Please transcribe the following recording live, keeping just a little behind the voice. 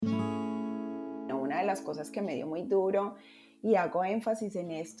de las cosas que me dio muy duro y hago énfasis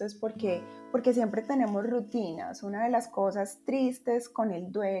en esto es porque siempre tenemos rutinas. Una de las cosas tristes con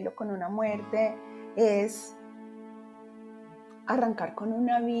el duelo, con una muerte, es arrancar con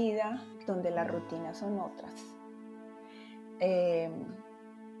una vida donde las rutinas son otras.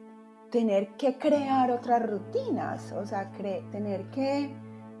 Tener que crear otras rutinas, o sea, tener que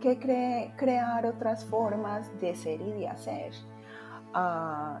crear otras formas de ser y de hacer.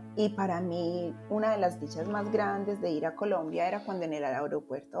 Y para mí, una de las dichas más grandes de ir a Colombia era cuando en el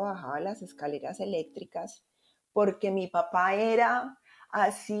aeropuerto bajaba las escaleras eléctricas, porque mi papá era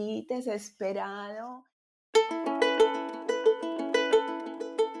así desesperado.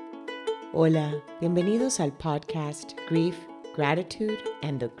 Hola, bienvenidos al podcast Grief, Gratitude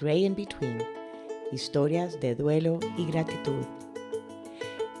and the Gray in Between, historias de duelo y gratitud.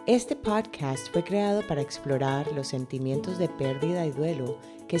 Este podcast fue creado para explorar los sentimientos de pérdida y duelo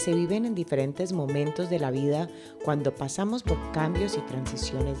que se viven en diferentes momentos de la vida cuando pasamos por cambios y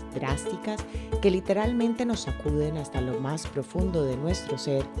transiciones drásticas que literalmente nos sacuden hasta lo más profundo de nuestro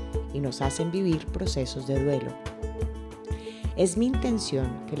ser y nos hacen vivir procesos de duelo. Es mi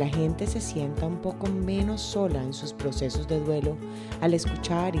intención que la gente se sienta un poco menos sola en sus procesos de duelo al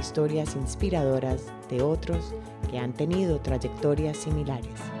escuchar historias inspiradoras de otros que han tenido trayectorias similares.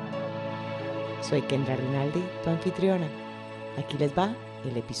 Soy Kendra Rinaldi, tu anfitriona. Aquí les va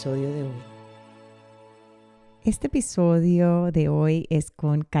el episodio de hoy. Este episodio de hoy es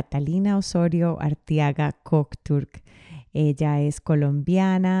con Catalina Osorio Arteaga Kokturk. Ella es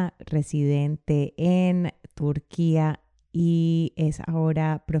colombiana, residente en Turquía y es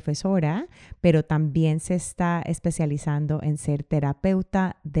ahora profesora, pero también se está especializando en ser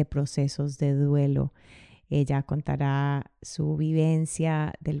terapeuta de procesos de duelo. Ella contará su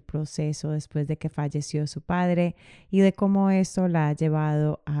vivencia del proceso después de que falleció su padre y de cómo esto la ha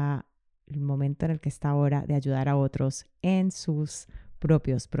llevado al momento en el que está ahora de ayudar a otros en sus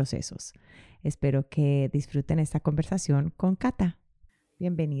propios procesos. Espero que disfruten esta conversación con Cata.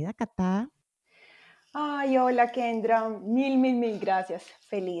 Bienvenida, Cata. Ay, hola Kendra, mil gracias.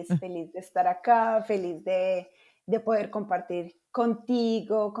 Feliz de estar acá, feliz de poder compartir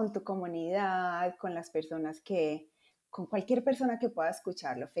contigo, con tu comunidad, con las personas con cualquier persona que pueda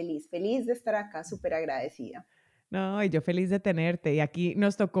escucharlo. Feliz de estar acá, súper agradecida. No, y yo feliz de tenerte. Y aquí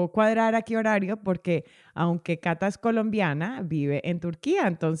nos tocó cuadrar aquí horario porque aunque Cata es colombiana, vive en Turquía.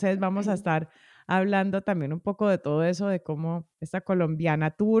 Entonces vamos a estar hablando también un poco de todo eso, de cómo esta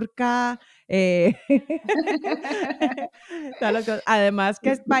colombiana turca, además que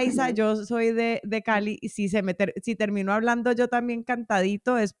es paisa, yo soy de Cali, y si termino hablando yo también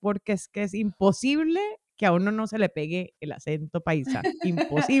cantadito es porque es que es imposible que a uno no se le pegue el acento paisa,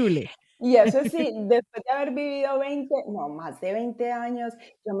 imposible. Y eso sí, después de haber vivido más de 20 años,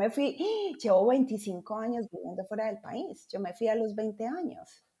 yo me fui, llevo 25 años viviendo fuera del país, yo me fui a los 20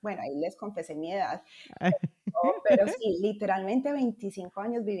 años. Bueno, ahí les confesé mi edad, pero sí, literalmente 25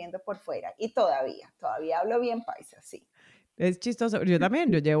 años viviendo por fuera y todavía hablo bien paisa, sí. Es chistoso, yo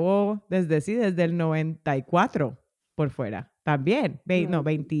también, yo llevo desde el 94 por fuera, también,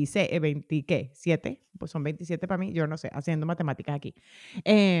 26, 20, ¿qué? ¿7? Pues son 27 para mí, yo no sé, haciendo matemáticas aquí.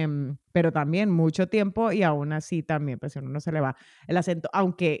 Pero también mucho tiempo y aún así también, pues a uno no se le va el acento,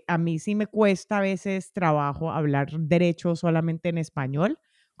 aunque a mí sí me cuesta a veces trabajo hablar derecho solamente en español,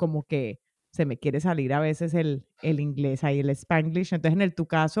 como que se me quiere salir a veces el inglés ahí, el Spanglish. Entonces, tu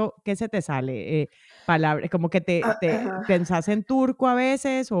caso, ¿qué se te sale? Palabras, como que te pensás en turco a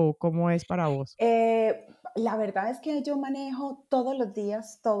veces o cómo es para vos? La verdad es que yo manejo todos los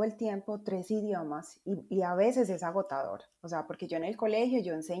días, todo el tiempo, 3 idiomas y a veces es agotador. O sea, porque yo en el colegio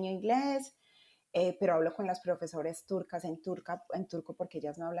yo enseño inglés, pero hablo con las profesores turcas en turco porque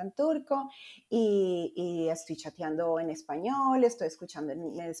ellas no hablan turco y estoy chateando en español, estoy escuchando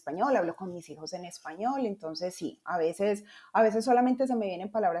en español, hablo con mis hijos en español, entonces sí, a veces solamente se me vienen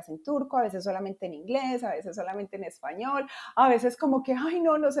palabras en turco, a veces solamente en inglés, a veces solamente en español, a veces como que, ay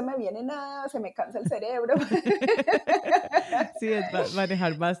no se me viene nada, se me cansa el cerebro. Sí, es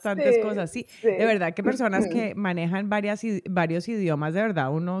manejar bastantes cosas, sí. De verdad que personas que manejan varios idiomas, de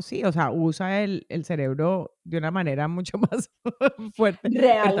verdad, uno sí, o sea, usa el cerebro de una manera mucho más fuerte,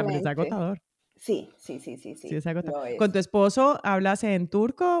 pero también es Realmente. agotador. Sí, Sí, es agotador. lo ¿Con es. tu esposo hablas en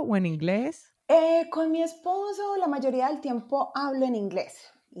turco o en inglés? Con mi esposo la mayoría del tiempo hablo en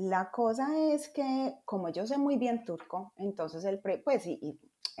inglés. La cosa es que como yo sé muy bien turco, entonces pues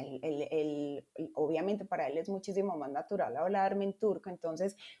Obviamente para él es muchísimo más natural hablarme en turco,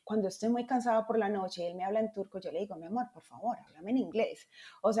 entonces cuando estoy muy cansada por la noche y él me habla en turco, yo le digo, mi amor, por favor, háblame en inglés.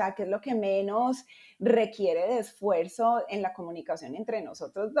 O sea, que es lo que menos requiere de esfuerzo en la comunicación entre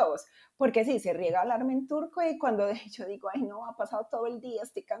nosotros dos, porque sí, se riega hablarme en turco y cuando yo digo, ay no, ha pasado todo el día,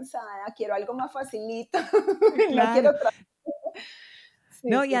 estoy cansada, quiero algo más facilito, no quiero Claro. otra. Sí,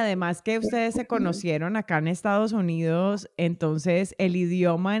 No, y sí, sí. además que ustedes se conocieron acá en Estados Unidos, entonces el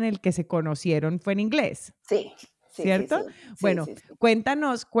idioma en el que se conocieron fue en inglés, Sí, sí, sí, ¿cierto? sí, sí, Bueno, sí, sí.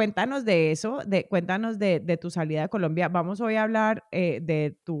 cuéntanos de eso, cuéntanos de tu salida de Colombia. Vamos hoy a hablar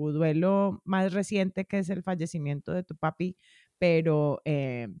de tu duelo más reciente, que es el fallecimiento de tu papi, pero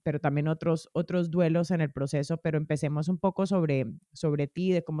también otros duelos en el proceso, pero empecemos un poco sobre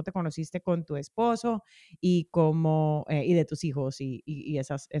ti, de cómo te conociste con tu esposo y cómo, y de tus hijos y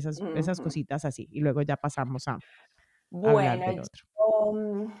esas Ujú. cositas así. Y luego ya pasamos a hablar Bueno, del otro.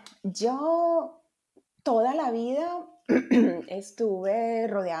 yo toda la vida estuve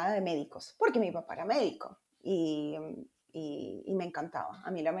rodeada de médicos, porque mi papá era médico y me encantaba.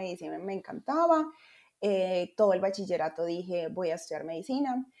 A mí la medicina me encantaba. Todo el bachillerato dije, voy a estudiar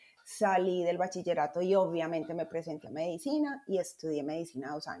medicina. Salí del bachillerato y obviamente me presenté a medicina y estudié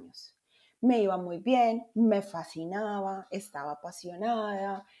medicina 2 años. Me iba muy bien, me fascinaba, estaba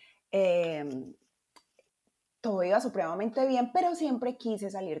apasionada. em, Todo iba supremamente bien, pero siempre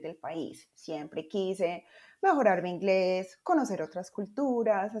quise salir del país, siempre quise mejorar mi inglés, conocer otras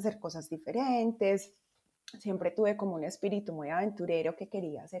culturas, hacer cosas diferentes. Siempre tuve como un espíritu muy aventurero que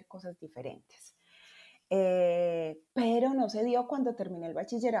quería hacer cosas diferentes. Pero no se dio cuando terminé el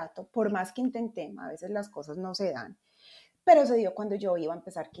bachillerato, por más que intenté, a veces las cosas no se dan, pero se dio cuando yo iba a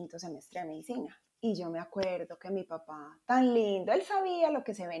empezar quinto semestre de medicina. Y yo me acuerdo que mi papá, tan lindo, él sabía lo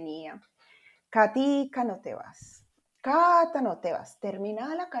que se venía. Katica, no te vas. Cata, no te vas.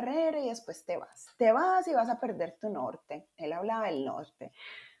 Termina la carrera y después te vas. Te vas y vas a perder tu norte. Él hablaba del norte.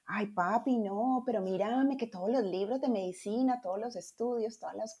 Ay, papi, no, pero mírame que todos los libros de medicina, todos los estudios,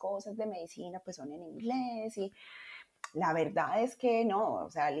 todas las cosas de medicina, pues son en inglés. Y la verdad es que no, o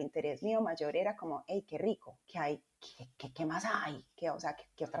sea, el interés mío mayor era como, hey, qué rico, ¿qué hay? ¿Qué más hay? O sea,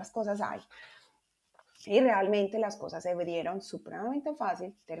 ¿qué otras cosas hay? Y realmente las cosas se dieron supremamente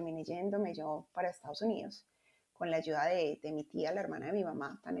fácil. Terminé yéndome yo para Estados Unidos con la ayuda de mi tía, la hermana de mi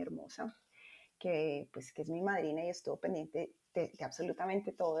mamá, tan hermosa, que, pues, que es mi madrina y estuvo pendiente de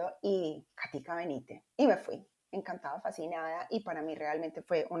absolutamente todo. Y Katica, venite. Y me fui, encantada, fascinada. Y para mí realmente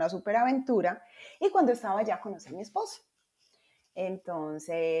fue una súper aventura. Y cuando estaba allá conocí a mi esposo.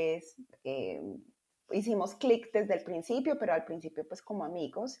 Entonces, hicimos clic desde el principio, pero al principio pues como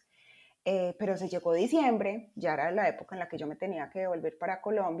amigos. Pero se llegó diciembre, ya era la época en la que yo me tenía que devolver para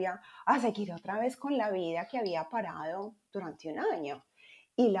Colombia a seguir otra vez con la vida que había parado durante un año.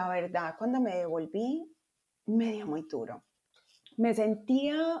 Y la verdad, cuando me devolví, me dio muy duro. Me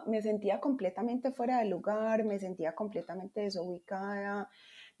sentía completamente fuera de lugar, me sentía completamente desubicada,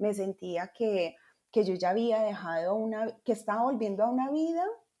 me sentía que yo ya había dejado que estaba volviendo a una vida,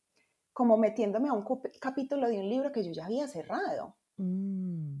 como metiéndome a un capítulo de un libro que yo ya había cerrado,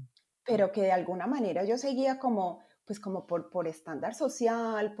 Mm. pero que de alguna manera yo seguía como, pues como por estándar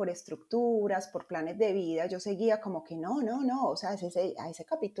social, por estructuras, por planes de vida, yo seguía como que no, no, no, o sea, a ese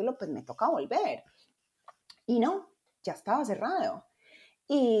capítulo pues me toca volver. Y no, ya estaba cerrado.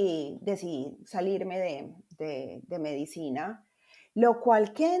 Y decidí salirme de medicina, lo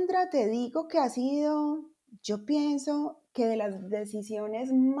cual, Kendra, te digo que ha sido, yo pienso que de las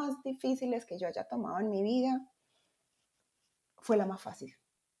decisiones más difíciles que yo haya tomado en mi vida, fue la más fácil.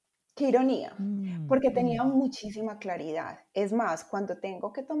 Qué ironía, Mm. porque tenía muchísima claridad. Es más, cuando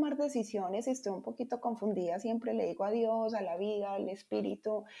tengo que tomar decisiones y estoy un poquito confundida, siempre le digo a Dios, a la vida, al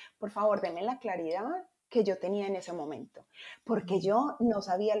espíritu, por favor, denme la claridad que yo tenía en ese momento, porque yo no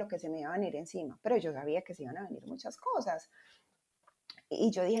sabía lo que se me iba a venir encima, pero yo sabía que se iban a venir muchas cosas. Y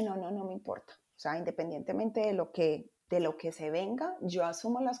yo dije, no, no, no me importa. O sea, independientemente de lo que se venga, yo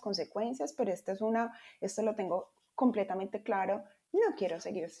asumo las consecuencias, pero esto lo tengo completamente claro. No quiero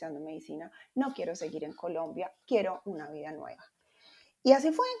seguir estudiando medicina, no quiero seguir en Colombia, quiero una vida nueva. Y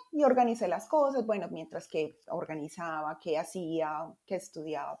así fue, y organicé las cosas, bueno, mientras que organizaba, qué hacía, qué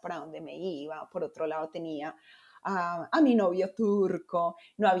estudiaba, para dónde me iba. Por otro lado tenía a mi novio turco,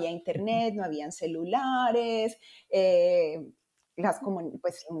 no había internet, no habían celulares,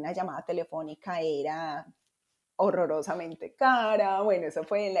 pues una llamada telefónica era horrorosamente cara. Bueno, eso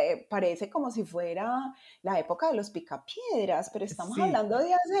fue, parece como si fuera la época de los picapiedras, pero estamos Sí. hablando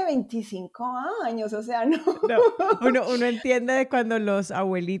de hace 25 años, o sea, no. No, uno entiende de cuando los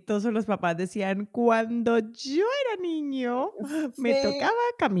abuelitos o los papás decían, cuando yo era niño, me Sí, tocaba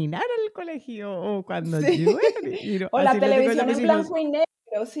caminar al colegio, o cuando sí. yo era niño, O la así les digo yo a televisión mis en hijos. blanco y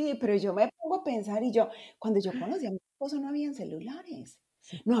negro, sí, pero yo me pongo a pensar y yo, cuando yo conocí a mi esposo no habían celulares,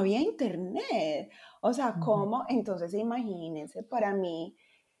 Sí. no había internet. O sea, Ujú. ¿cómo? Entonces imagínense para mí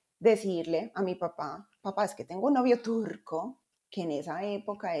decirle a mi papá, papá, es que tengo un novio turco, que en esa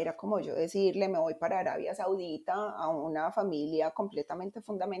época era como yo decirle, me voy para Arabia Saudita a una familia completamente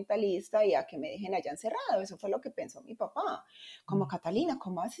fundamentalista y a que me dejen allá encerrado. Eso fue lo que pensó mi papá. Como, Mm. Catalina,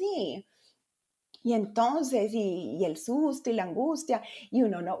 ¿cómo así? Y entonces, y el susto y la angustia, y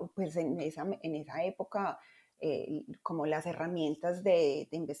uno no, pues en esa época, como las herramientas de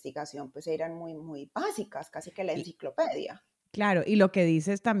investigación, pues eran muy, muy básicas, casi que la Y enciclopedia. claro, y lo que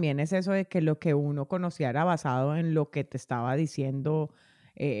dices también es eso de que lo que uno conocía era basado en lo que te estaba diciendo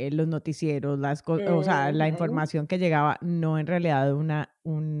los noticieros, o sea, la Ujú. información que llegaba, no en realidad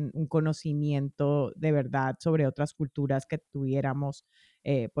un conocimiento de verdad sobre otras culturas que tuviéramos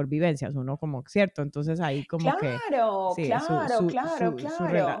por vivencias, uno como, cierto, entonces ahí como que, Claro, sí, claro, claro,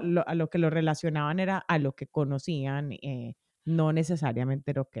 claro. a lo que lo relacionaban era a lo que conocían, no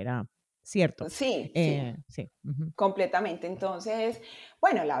necesariamente lo que era cierto. Sí, sí, Sí. Ujú. completamente. Entonces,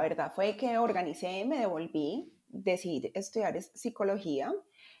 bueno, la verdad fue que organicé, me devolví, decidí estudiar psicología.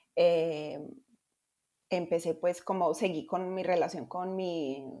 eh, Empecé pues como seguí con mi relación con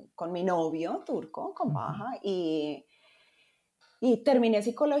mi novio turco, con Ujú. Baja, y terminé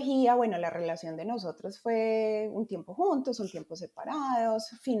psicología. Bueno, la relación de nosotros fue un tiempo juntos, un tiempo separados.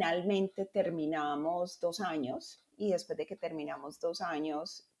 Finalmente terminamos 2 años y después de que terminamos 2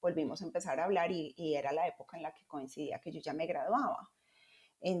 años volvimos a empezar a hablar y era la época en la que coincidía que yo ya me graduaba.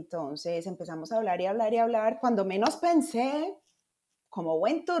 Entonces empezamos a hablar y hablar y hablar. Cuando menos pensé, como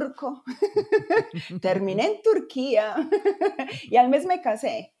buen turco, terminé en Turquía y al mes me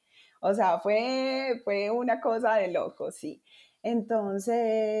casé. O sea, fue una cosa de loco, sí.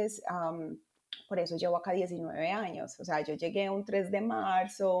 Entonces, por eso llevo acá 19 años. O sea, yo llegué un 3 de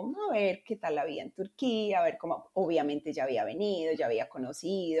marzo a ver qué tal la vida en Turquía, a ver cómo, obviamente ya había venido, ya había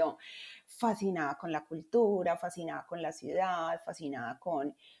conocido, fascinada con la cultura, fascinada con la ciudad, fascinada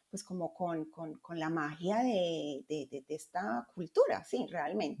con, pues como con la magia de esta cultura, sí,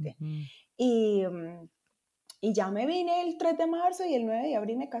 realmente. Ujú. Y, y ya me vine el 3 de marzo y el 9 de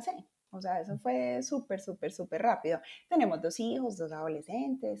abril me casé. O sea, eso fue súper, súper, súper rápido. Tenemos 2 hijos, 2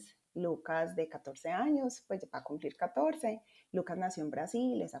 adolescentes. Lucas de 14 años, pues va a cumplir 14. Lucas nació en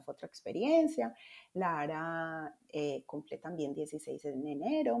Brasil, esa fue otra experiencia. Lara cumple también 16 en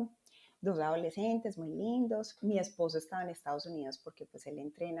enero. 2 adolescentes muy lindos. Mi esposo estaba en Estados Unidos porque pues él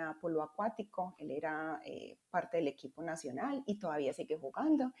entrena polo acuático, él era parte del equipo nacional y todavía sigue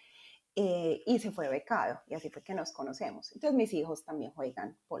jugando. Y se fue becado y así fue que nos conocemos. Entonces mis hijos también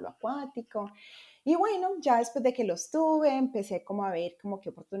juegan polo acuático y bueno, ya después de que los tuve, empecé como a ver como qué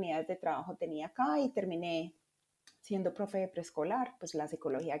oportunidades de trabajo tenía acá y terminé siendo profe de preescolar. Pues la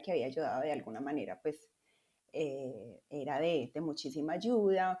psicología que había ayudado de alguna manera pues era de muchísima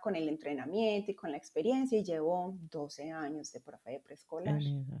ayuda con el entrenamiento y con la experiencia y llevo 12 años de profe de preescolar. En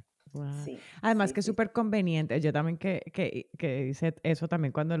esa, guau. Sí, Además sí, que es sí. súper conveniente. Yo también que hice eso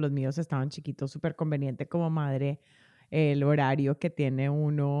también cuando los míos estaban chiquitos, súper conveniente como madre, el horario que tiene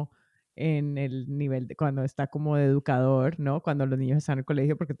uno en el nivel de cuando está como de educador, ¿no? Cuando los niños están en el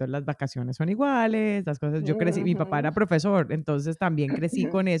colegio, porque todas las vacaciones son iguales, las cosas. Yo crecí, mi papá era Uh-huh. profesor, entonces también crecí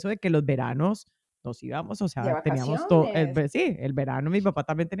con eso de que los veranos nos íbamos, o De sea, teníamos todo, vacaciones. sí, el verano mi papá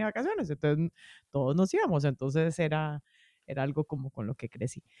también tenía vacaciones, entonces todos nos íbamos, entonces era algo como con lo que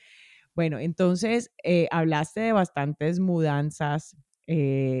crecí. Bueno, entonces hablaste de bastantes mudanzas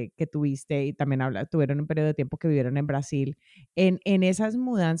que tuviste y también tuvieron un periodo de tiempo que vivieron en Brasil. En esas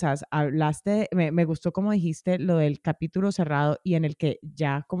mudanzas, hablaste, me gustó como dijiste lo del capítulo cerrado y en el que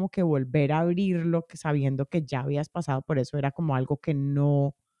ya como que volver a abrirlo, sabiendo que ya habías pasado por eso, era como algo que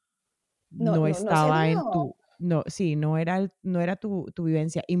No, no no, no se estaba en dio. tu, no, sí, no era tu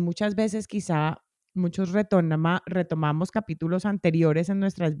vivencia. Y muchas veces quizá muchos retomamos capítulos anteriores en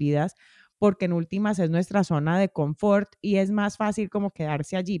nuestras vidas porque en últimas es nuestra zona de confort y es más fácil como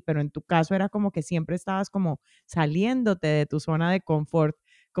quedarse allí, pero en tu caso era como que siempre estabas como saliéndote de tu zona de confort,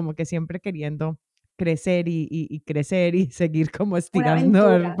 como que siempre queriendo crecer y crecer y seguir como Una estirando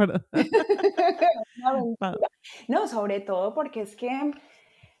aventura. perdón, Una pa- aventura. No, sobre todo porque es que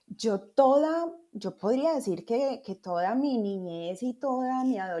yo podría decir que toda mi niñez y toda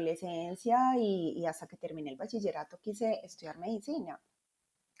mi adolescencia y hasta que terminé el bachillerato quise estudiar medicina.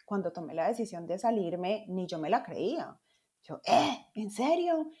 Cuando tomé la decisión de salirme, ni yo me la creía. Yo, ¿en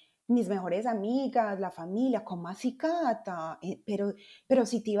serio? Mis mejores amigas, la familia, ¿cómo así, Cata? Pero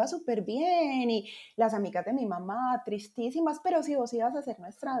si te iba súper bien, y las amigas de mi mamá, tristísimas, pero si vos ibas a ser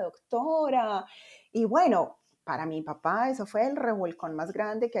nuestra doctora. Y bueno, para mi papá eso fue el revolcón más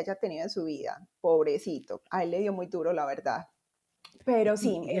grande que haya tenido en su vida. Pobrecito, a él le dio muy duro, la verdad. Pero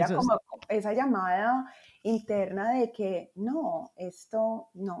sí, Y era eso es, como esa llamada interna de que no, esto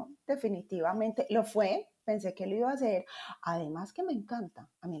no, definitivamente lo fue, pensé que lo iba a hacer. Además que me encanta,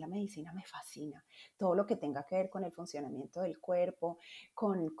 a mí la medicina me fascina, todo lo que tenga que ver con el funcionamiento del cuerpo,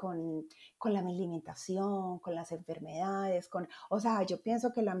 con la alimentación, con las enfermedades, o sea, yo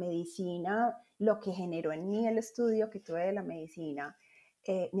pienso que la medicina, lo que generó en mí el estudio que tuve de la medicina,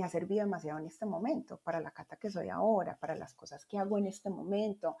 me ha servido demasiado en este momento, para la Cata que soy ahora, para las cosas que hago en este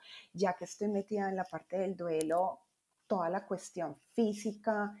momento, ya que estoy metida en la parte del duelo, toda la cuestión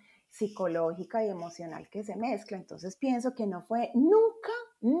física, psicológica y emocional que se mezcla. Entonces pienso que no fue nunca,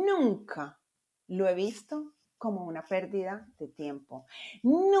 nunca lo he visto como una pérdida de tiempo.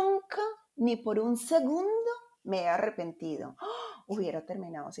 Nunca, ni por un segundo, me he arrepentido. ¡Oh! Hubiera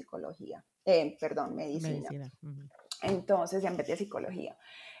terminado psicología, perdón, medicina. medicina. Ujú. Entonces, en vez de psicología.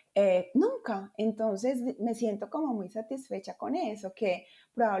 Nunca. Entonces me siento como muy satisfecha con eso, que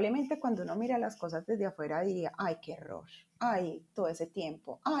probablemente cuando uno mira las cosas desde afuera diría, ay, qué error, ay, todo ese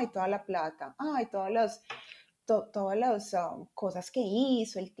tiempo, ay, toda la plata, ay, todas las cosas que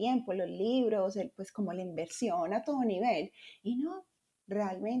hizo, el tiempo, los libros, pues como la inversión a todo nivel. Y no,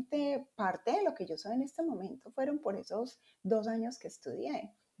 realmente parte de lo que yo soy en este momento fueron por esos 2 años que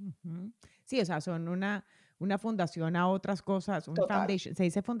estudié. Ujú. Sí, o sea, son una fundación a otras cosas, un Total. foundation, ¿se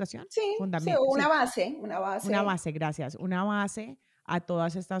dice fundación? Sí, sí, Fundamento, una sí, base, una una base. base, gracias, una base a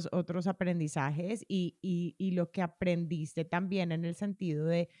todas estas otros aprendizajes y lo que aprendiste también en el sentido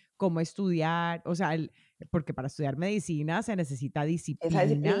de cómo estudiar, o sea, porque para estudiar medicina se necesita Esa disciplina, ¿no?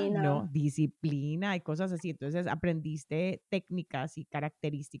 disciplina. Disciplina y cosas así. Entonces aprendiste técnicas y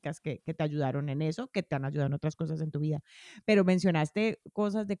características que te ayudaron en eso, que te han ayudado en otras cosas en tu vida. Pero mencionaste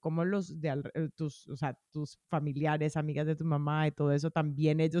cosas de cómo o sea, tus familiares, amigas de tu mamá y todo eso,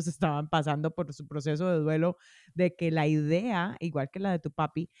 también ellos estaban pasando por su proceso de duelo, de que la idea, igual que la de tu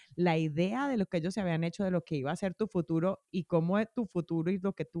papi, la idea de lo que ellos se habían hecho, de lo que iba a ser tu futuro y cómo tu futuro y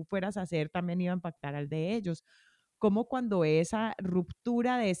lo que tú fueras a hacer también iba a impactar al de ellos. Cómo cuando esa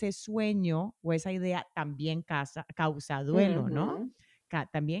ruptura de ese sueño o esa idea también causa duelo, ¿no? Ujú.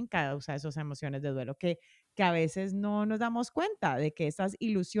 También causa esas emociones de duelo que a veces no nos damos cuenta de que esas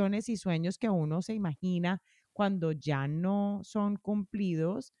ilusiones y sueños que uno se imagina cuando ya no son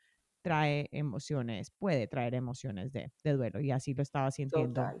cumplidos, trae emociones, puede traer emociones de duelo y así lo estaba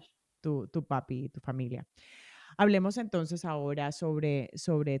sintiendo Total. tu papi y tu familia. Hablemos entonces ahora sobre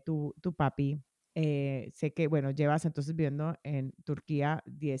tu papi. Sé que, bueno, llevas entonces viviendo en Turquía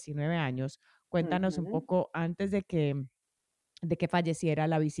 19 años. Cuéntanos un Ujú. poco antes de que falleciera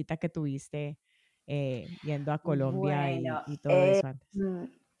la visita que tuviste yendo a Colombia Bueno, y todo eso antes. mm,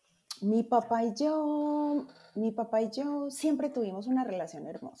 mi papá y yo, mi papá y yo siempre tuvimos una relación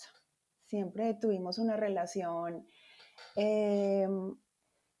hermosa. Siempre tuvimos una relación eh,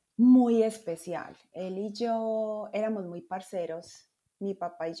 muy especial. Él y yo éramos muy parceros. Mi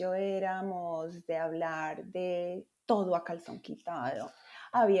papá y yo éramos de hablar de todo a calzón quitado,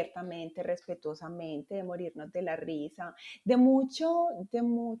 abiertamente, respetuosamente, de morirnos de la risa, de mucho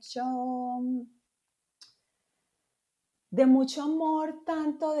amor,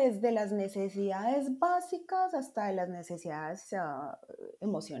 tanto desde las necesidades básicas hasta de las necesidades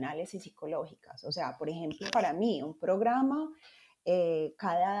emocionales y psicológicas. O sea, por ejemplo, para mí, un programa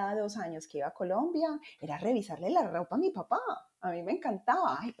cada 2 años que iba a Colombia era revisarle la ropa a mi papá. A mí me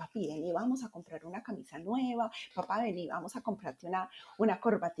encantaba. Ay, papi, vení, vamos a comprar una camisa nueva. Papá, vení, vamos a comprarte una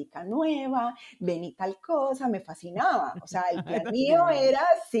corbatica nueva. Vení tal cosa. Me fascinaba. O sea, el plan Tan mío divino. era,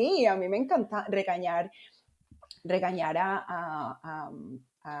 sí, a mí me encanta regañar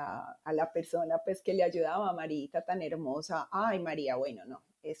a la persona pues que le ayudaba, a Marita tan hermosa. Ay, María, bueno, no,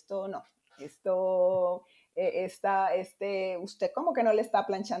 esto no, esto, usted como que no le está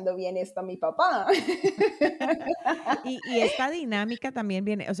planchando bien esto a mi papá. Y esta dinámica también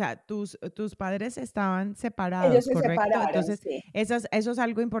viene, o sea, tus padres estaban Ellos separados, se ¿correcto? separaron, Entonces, sí. eso es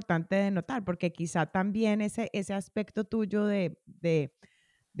algo importante de notar, porque quizá también ese aspecto tuyo de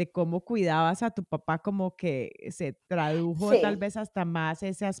cómo cuidabas a tu papá, como que se tradujo tal Sí, vez hasta más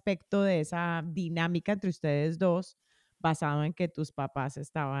ese aspecto de esa dinámica entre ustedes dos, basado en que tus papás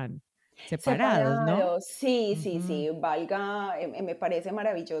estaban separados, ¿no? Separados, sí, sí, Ujú. sí, valga, me parece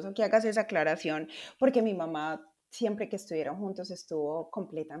maravilloso que hagas esa aclaración, porque mi mamá, siempre que estuvieron juntos, estuvo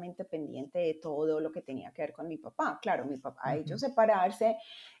completamente pendiente de todo lo que tenía que ver con mi papá. Claro, mi papá, ellos Ujú. separarse,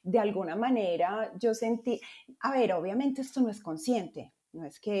 de alguna manera, yo sentí, a ver, obviamente esto no es consciente, no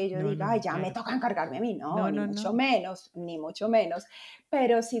es que yo No, diga, ay, no, ya me claro. toca encargarme a mí, no, No, no, no. ni mucho menos,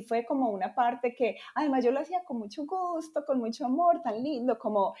 pero sí fue como una parte que, además yo lo hacía con mucho gusto, con mucho amor, tan lindo,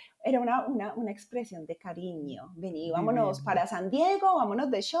 como era una expresión de cariño. Vení, vámonos Divino. para San Diego,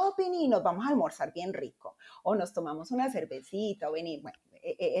 vámonos de shopping y nos vamos a almorzar bien rico. O nos tomamos una cervecita, o vení. Bueno,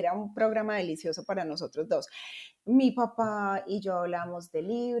 era un programa delicioso para nosotros dos. Mi papá y yo hablábamos de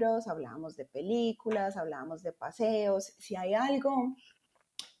libros, hablábamos de películas, hablábamos de paseos. Si hay algo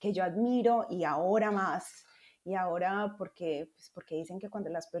que yo admiro y ahora más, y ahora porque dicen que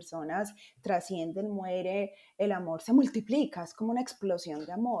cuando las personas trascienden, muere, el amor se multiplica, es como una explosión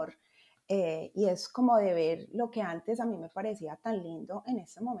de amor. Y es como de ver lo que antes a mí me parecía tan lindo, en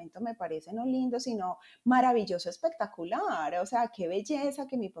este momento me parece no lindo, sino maravilloso, espectacular. O sea, qué belleza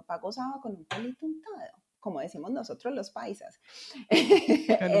que mi papá gozaba con un palito untado, como decimos nosotros los paisas.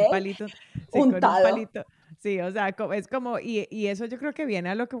 Con un Él palito, sí, con un untado. palito. Sí, o sea, es como, y eso yo creo que viene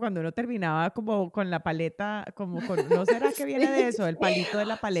a lo que cuando uno terminaba como con la paleta, como con, ¿no será que viene de Sí, eso? El palito de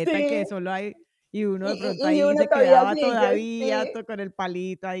la paleta que sí. solo hay, y uno de pronto Y ahí uno se todavía quedaba sigue, todavía sí, con el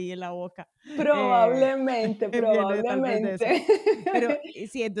palito ahí en la boca. Eh, probablemente, viene tal vez de eso. probablemente. Pero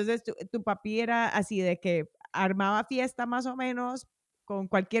sí, entonces tu papi era así de que armaba fiesta más o menos, con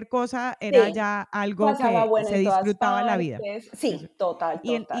cualquier cosa era Sí, ya algo pasaba que bueno se en todas disfrutaba la vida. partes. Eso. Sí, total,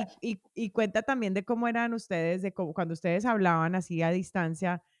 Y, total. y cuenta también de cómo eran ustedes, de cómo, cuando ustedes hablaban así a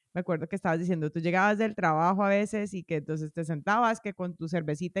distancia, me acuerdo que estabas diciendo, tú llegabas del trabajo a veces y que entonces te sentabas, que con tu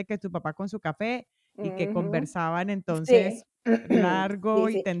cervecita y que tu papá con su café y que Ujú. conversaban Sí, entonces largo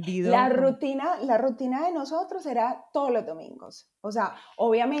sí, y sí. tendido como... La rutina de nosotros era todos los domingos. O sea,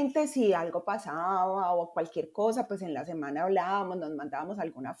 obviamente si algo pasaba o cualquier cosa, pues en la semana hablábamos, nos mandábamos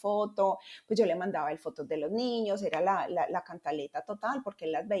alguna foto, pues yo le mandaba el fotos de los niños, era la cantaleta total, porque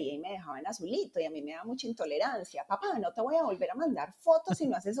él las veía y me dejaba en azulito y a mí me da mucha intolerancia. Papá, no te voy a volver a mandar fotos si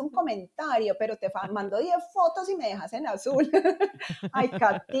no haces un comentario, pero te mando 10 fotos y me dejas en azul. Ay,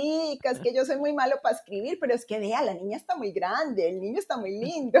 Catica, es que yo soy muy malo para escribir, pero es que vea, la niña está muy grande, el niño está muy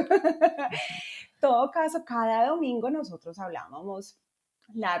lindo. Todo caso, cada domingo nosotros hablábamos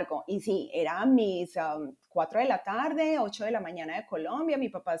largo. Y sí, eran mis 4 de la tarde, 8 de la mañana de Colombia. Mi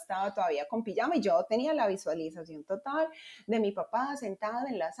papá estaba todavía con pijama y yo tenía la visualización total de mi papá sentado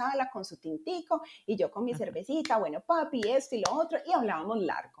en la sala con su tintico y yo con mi cervecita. Bueno, papi, esto y lo otro. Y hablábamos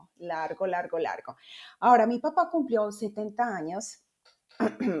largo, largo, largo, largo. Ahora, mi papá cumplió 70 años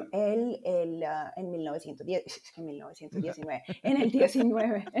en 1910, en 1919, en el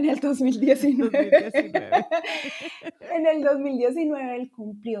 19, en el 2019. 2019. En el 2019 él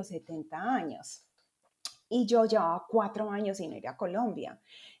cumplió 70 años y yo llevaba 4 años sin ir a Colombia.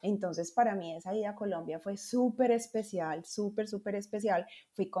 Entonces para mí esa ida a Colombia fue súper especial, súper, súper especial.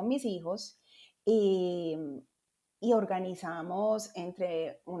 Fui con mis hijos y, y organizamos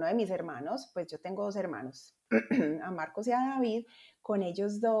entre uno de mis hermanos, pues yo tengo dos hermanos, a Marcos y a David, con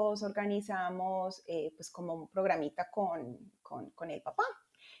ellos dos organizamos pues como un programita con el papá.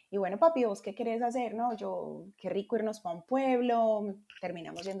 Y bueno, papi, ¿vos qué querés hacer? No, yo, qué rico irnos para un pueblo,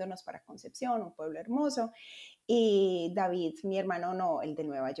 terminamos yéndonos para Concepción, un pueblo hermoso. Y David, mi hermano, no, el de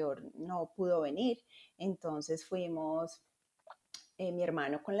Nueva York, no pudo venir. Entonces fuimos mi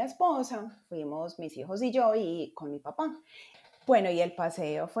hermano con la esposa, fuimos mis hijos y yo y con mi papá. Bueno, y el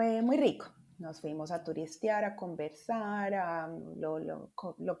paseo fue muy rico. Nos fuimos a turistear, a conversar, a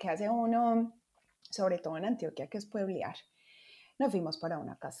lo que hace uno, sobre todo en Antioquia, que es pueblear. Nos fuimos para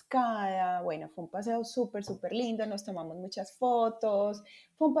una cascada, bueno, fue un paseo súper, súper lindo, nos tomamos muchas fotos,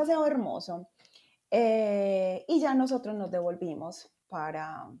 fue un paseo hermoso. Y ya nosotros nos devolvimos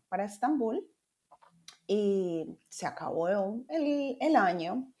para Estambul y se acabó el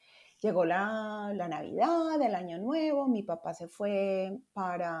año. Llegó la Navidad, el Año Nuevo, mi papá se fue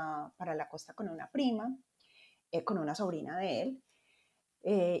para la costa con una prima, con una sobrina de él,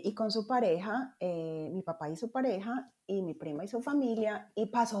 y con su pareja, mi papá y su pareja, y mi prima y su familia, y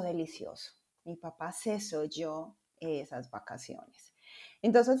pasó delicioso. Mi papá se soñó esas vacaciones.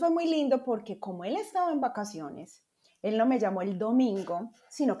 Entonces fue muy lindo porque como él estaba en vacaciones, él no me llamó el domingo,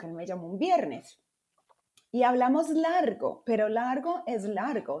 sino que él me llamó un viernes. Y hablamos largo, pero largo es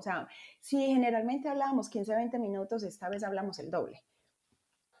largo. O sea, si generalmente hablábamos 15, 20 minutos, esta vez hablamos el doble.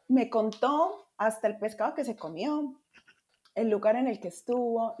 Me contó hasta el pescado que se comió, el lugar en el que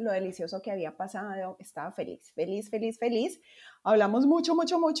estuvo, lo delicioso que había pasado, estaba feliz, feliz, feliz, feliz. Hablamos mucho,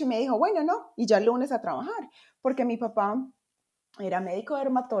 mucho, mucho y me dijo, bueno, no, y ya el lunes a trabajar, porque mi papá era médico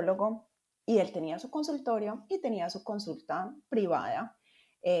dermatólogo y él tenía su consultorio y tenía su consulta privada.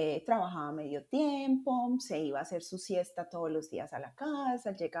 Trabajaba medio tiempo, se iba a hacer su siesta todos los días a la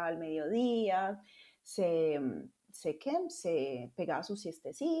casa, llegaba al mediodía, se, se pegaba su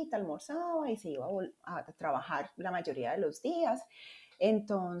siestecita, almorzaba y se iba a trabajar la mayoría de los días.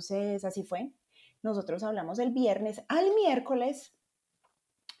 Entonces, así fue. Nosotros hablamos el viernes. Al miércoles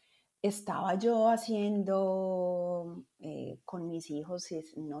estaba yo haciendo con mis hijos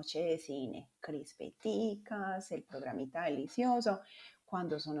noche de cine, crispeticas, el programita delicioso,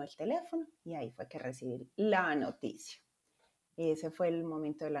 cuando sonó el teléfono y ahí fue que recibí la noticia. Ese fue el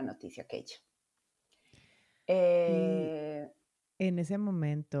momento de la noticia que ella. Y en ese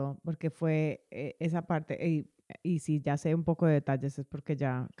momento, porque fue esa parte, y si ya sé un poco de detalles es porque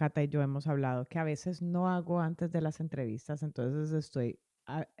ya Cata y yo hemos hablado, que a veces no hago antes de las entrevistas, entonces estoy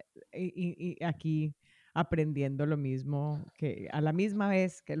y aquí aprendiendo lo mismo, que a la misma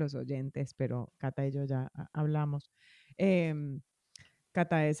vez que los oyentes, pero Cata y yo ya hablamos.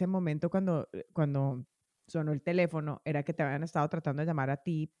 Cata, ese momento cuando sonó el teléfono, era que te habían estado tratando de llamar a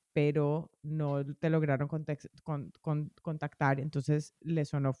ti, pero no te lograron contactar, entonces le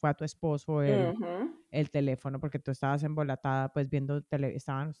sonó, fue a tu esposo el teléfono, porque tú estabas embolatada, pues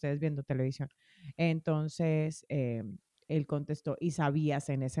estaban ustedes viendo televisión. Entonces, él contestó y sabías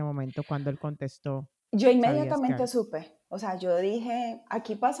en ese momento cuando él contestó. Yo Sabías inmediatamente que supe, o sea, yo dije,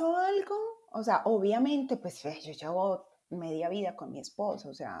 aquí pasó algo, o sea, obviamente, pues yo llevo media vida con mi esposo,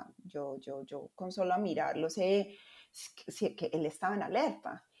 o sea, yo con solo mirarlo sé que él estaba en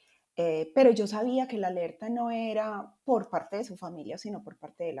alerta, pero yo sabía que la alerta no era por parte de su familia, sino por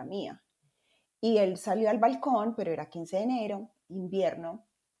parte de la mía. Y él salió al balcón, pero era 15 de enero, invierno,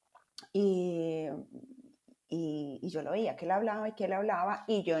 y y yo lo veía que él hablaba y que él hablaba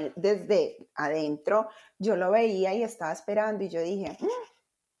y yo desde adentro yo lo veía y estaba esperando y yo dije,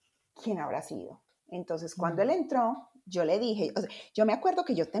 ¿quién habrá sido? Entonces cuando él entró, yo le dije, o sea, yo me acuerdo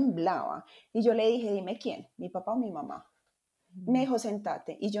que yo temblaba y yo le dije, dime quién, mi papá o mi mamá. Me dijo,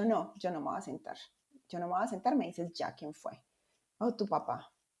 sentate. Y yo no me voy a sentar. Yo no me voy a sentar, me dices, ya, ¿quién fue? Oh, tu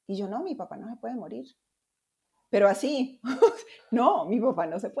papá. Y yo, no, mi papá no se puede morir. Pero así, no, mi papá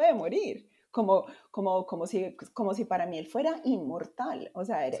no se puede morir. Como si para mí él fuera inmortal. O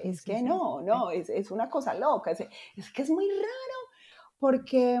sea, sí, es sí, que sí. no, es una cosa loca. Es que es muy raro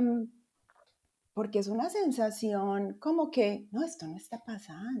porque, porque es una sensación como que, no, esto no está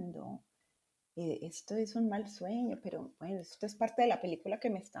pasando. Esto es un mal sueño, pero bueno, esto es parte de la película que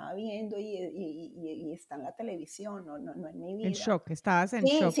me estaba viendo y está en la televisión, no en mi En vida. shock, estabas en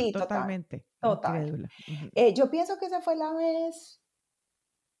Sí, shock sí, total, totalmente, total. incrédula. Yo pienso que esa fue la vez,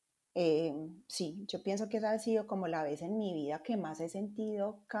 sí, yo pienso que esa ha sido como la vez en mi vida que más he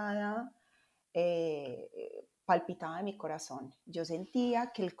sentido cada palpitada de mi corazón. Yo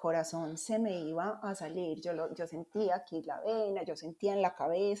sentía que el corazón se me iba a salir, yo sentía aquí la vena, yo sentía en la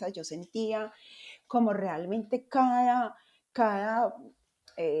cabeza, yo sentía como realmente cada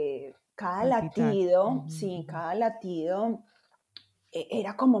Palpitar. latido, sí, cada latido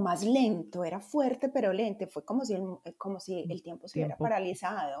era como más lento, era fuerte pero lento, fue como si el tiempo se hubiera Tiempo.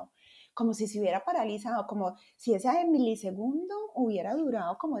 paralizado, como si se hubiera paralizado, como si ese milisegundo hubiera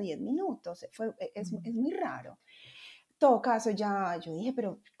durado como 10 minutos, es muy raro. En todo caso, ya yo dije,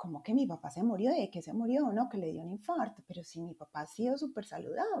 pero ¿cómo que mi papá se murió? ¿De qué se murió? No, que le dio un infarto, pero si mi papá ha sido súper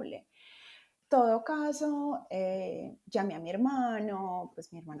saludable. Todo caso, llamé a mi hermano,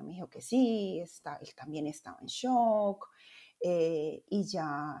 pues mi hermano me dijo que sí, él también estaba en shock, y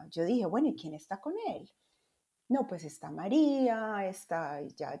ya yo dije, bueno, ¿y quién está con él? No, pues está María, ya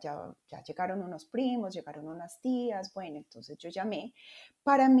llegaron unos primos, llegaron unas tías, bueno, entonces yo llamé.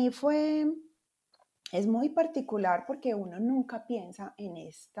 Para mí es muy particular porque uno nunca piensa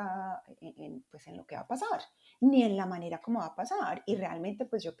pues en lo que va a pasar, ni en la manera como va a pasar. Y realmente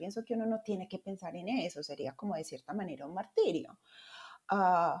pues yo pienso que uno no tiene que pensar en eso, sería como de cierta manera un martirio.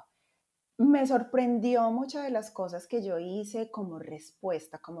 Uh, Me sorprendió muchas de las cosas que yo hice como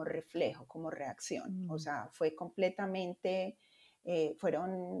respuesta, como reflejo, como reacción. O sea, fue completamente,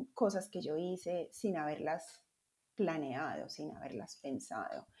 fueron cosas que yo hice sin haberlas planeado, sin haberlas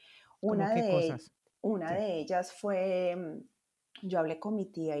pensado. ¿Cómo Una qué de, cosas? una Sí. de ellas fue, yo hablé con mi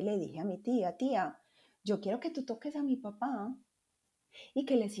tía y le dije a mi tía, yo quiero que tú toques a mi papá y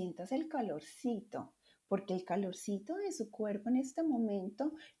que le sientas el calorcito, porque el calorcito de su cuerpo en este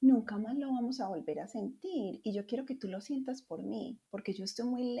momento nunca más lo vamos a volver a sentir. Y yo quiero que tú lo sientas por mí, porque yo estoy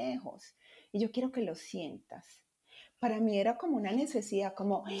muy lejos y yo quiero que lo sientas. para mí era como una necesidad,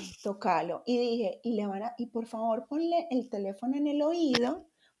 como tocarlo. Y dije, y por favor ponle el teléfono en el oído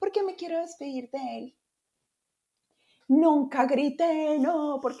porque me quiero despedir de él. Nunca grité,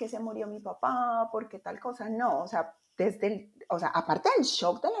 no, porque se murió mi papá, porque tal cosa, no, o sea, aparte del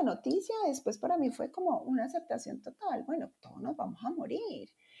shock de la noticia, después para mí fue como una aceptación total, bueno, todos nos vamos a morir.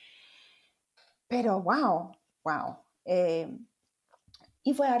 Pero wow.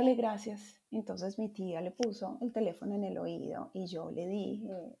 Y fue a darle gracias. Entonces mi tía le puso el teléfono en el oído y yo le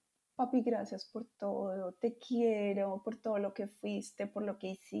dije, papi, gracias por todo, te quiero, por todo lo que fuiste, por lo que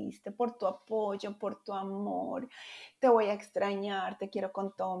hiciste, por tu apoyo, por tu amor, te voy a extrañar, te quiero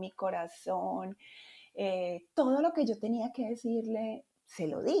con todo mi corazón. Todo lo que yo tenía que decirle, se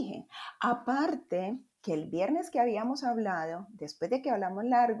lo dije. Aparte que el viernes que habíamos hablado, después de que hablamos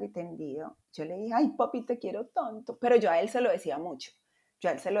largo y tendido, yo le dije, ay papi, te quiero tanto, pero yo a él se lo decía mucho. Yo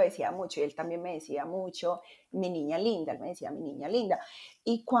a él se lo decía mucho y él también me decía mucho, mi niña linda, él me decía, mi niña linda.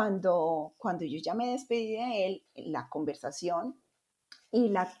 Y cuando yo ya me despedí de él, la conversación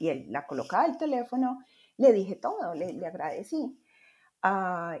y él la colocaba el teléfono, le dije todo, le agradecí.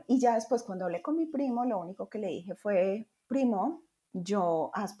 Y ya después cuando hablé con mi primo, lo único que le dije fue, primo,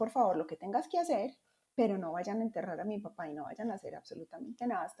 haz por favor lo que tengas que hacer, pero no vayan a enterrar a mi papá y no vayan a hacer absolutamente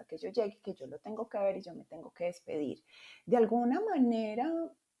nada hasta que yo llegue, que yo lo tengo que ver y yo me tengo que despedir. De alguna manera,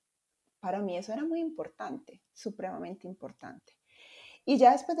 para mí eso era muy importante, supremamente importante. Y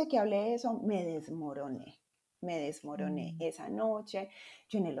ya después de que hablé de eso, me desmoroné esa noche,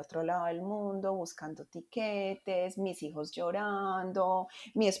 yo en el otro lado del mundo buscando tiquetes, mis hijos llorando,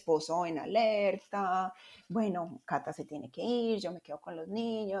 mi esposo en alerta, bueno, Cata se tiene que ir, yo me quedo con los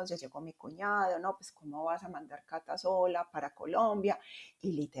niños, ya llegó mi cuñado, no, pues ¿cómo vas a mandar Cata sola para Colombia?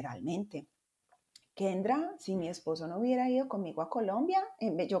 Y literalmente, Kendra, si mi esposo no hubiera ido conmigo a Colombia,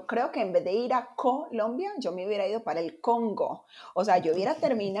 yo creo que en vez de ir a Colombia, yo me hubiera ido para el Congo. O sea, yo hubiera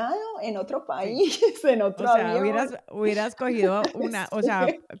terminado en otro país, sí. En otro avión. Hubieras cogido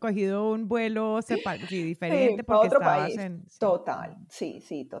cogido un vuelo diferente Para porque otro estabas país. en... Total,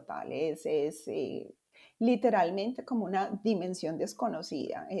 sí, total. Es literalmente como una dimensión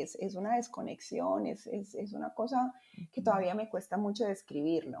desconocida. Es una desconexión, es una cosa que todavía me cuesta mucho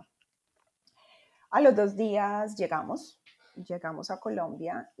describirlo. A los 2 días llegamos a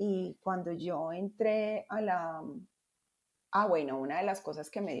Colombia y cuando yo entré bueno, una de las cosas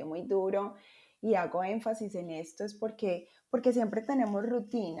que me dio muy duro y hago énfasis en esto es porque siempre tenemos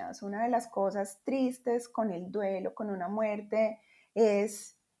rutinas. Una de las cosas tristes con el duelo, con una muerte,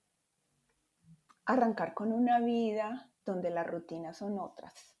 es arrancar con una vida donde las rutinas son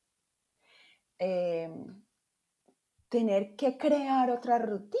otras. Tener que crear otras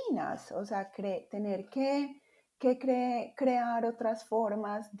rutinas, o sea, tener que crear otras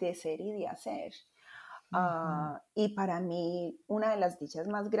formas de ser y de hacer. Y para mí, una de las dichas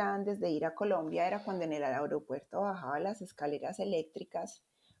más grandes de ir a Colombia era cuando en el aeropuerto bajaba las escaleras eléctricas,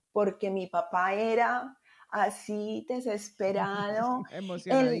 porque mi papá era así desesperado.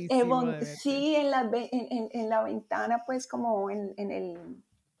 Emocionadísimo de verte. Sí, en la ventana, pues como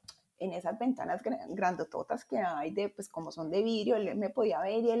en esas ventanas grandototas que hay, pues como son de vidrio, él me podía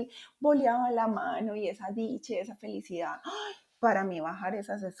ver y él boleaba la mano y esa dicha, esa felicidad. ¡Ay! Para mí bajar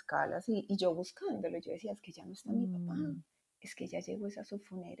esas escalas y yo buscándolo, yo decía, es que ya no está mi papá, es que ya llegó a su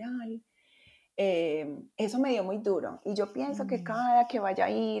funeral. Eso me dio muy duro y yo pienso que cada que vaya a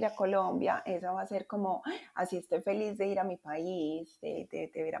ir a Colombia, esa va a ser como, así estoy feliz de ir a mi país,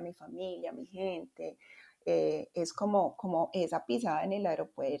 de ver a mi familia, a mi gente. Es como esa pisada en el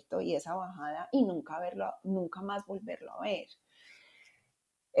aeropuerto y esa bajada y nunca más volverlo a ver.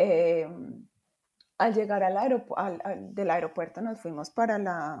 Al llegar del aeropuerto nos fuimos para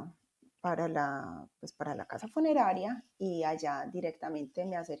la casa funeraria y allá directamente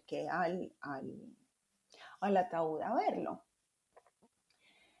me acerqué al ataúd a verlo.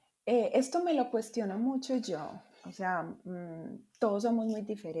 Esto me lo cuestiono mucho yo, o sea, todos somos muy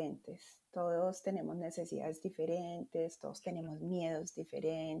diferentes, todos tenemos necesidades diferentes, todos tenemos miedos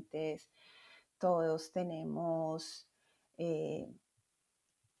diferentes, todos tenemos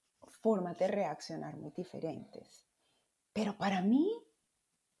formas de reaccionar muy diferentes. Pero para mí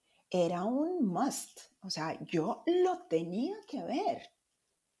era un must, o sea, yo lo tenía que ver.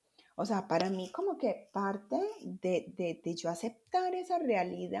 O sea, para mí como que parte de yo aceptar esa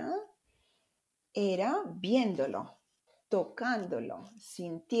realidad era viéndolo, tocándolo,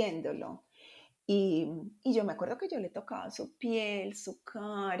 sintiéndolo. Y yo me acuerdo que yo le tocaba su piel, su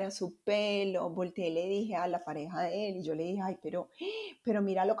cara, su pelo, volteé y le dije a la pareja de él, y yo le dije, ay, pero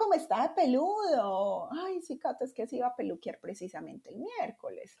míralo cómo está de peludo. Ay, sí, Cata, es que se iba a peluquear precisamente el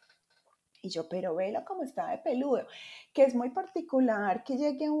miércoles. Y yo, pero vela cómo está de peludo, que es muy particular que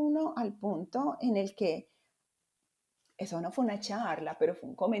llegue uno al punto en el que eso no fue una charla, pero fue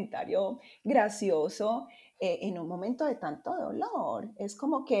un comentario gracioso en un momento de tanto dolor. Es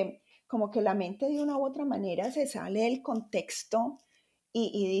como que la mente de una u otra manera se sale del contexto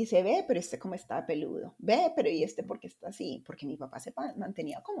y dice, ve, pero este cómo está peludo, ve, pero y este por qué está así, porque mi papá se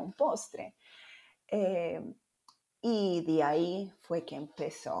mantenía como un postre. Eh, y de ahí fue que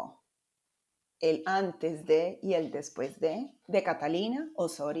empezó el antes de y el después de Catalina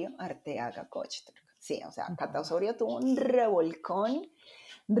Osorio Arteaga Kochter. Sí, o sea, Cata Osorio tuvo un revolcón,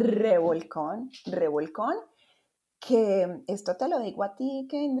 que esto te lo digo a ti,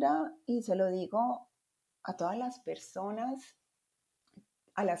 Kendra, y se lo digo a todas las personas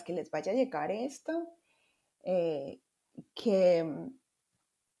a las que les vaya a llegar esto, eh, que,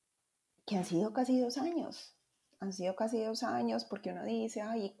 que han sido casi 2 años. Han sido casi 2 años porque uno dice,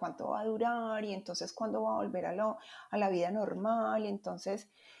 ay, ¿cuánto va a durar? Y entonces, ¿cuándo va a volver a la vida normal? Y entonces,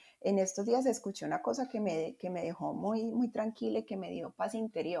 en estos días escuché una cosa que me dejó muy, muy tranquila y que me dio paz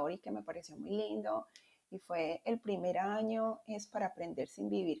interior y que me pareció muy lindo. Y fue, el primer año es para aprender sin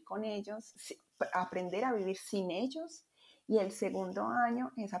vivir con ellos, aprender a vivir sin ellos. Y el segundo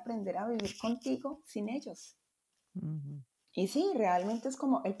año es aprender a vivir contigo sin ellos. Uh-huh. Y sí, realmente es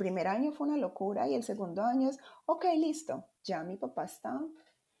como el primer año fue una locura y el segundo año es, ok, listo, ya mi papá está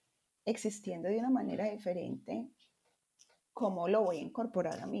existiendo de una manera diferente, ¿cómo lo voy a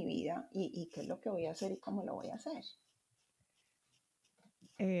incorporar a mi vida y qué es lo que voy a hacer y cómo lo voy a hacer?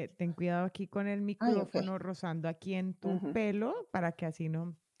 Ten cuidado aquí con el micrófono rozando aquí en tu pelo para que así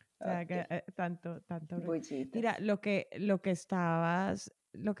no se haga tanto ruido. Mira, lo que estás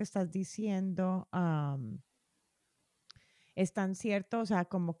diciendo es tan cierto, o sea,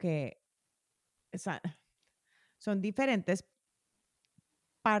 como que son diferentes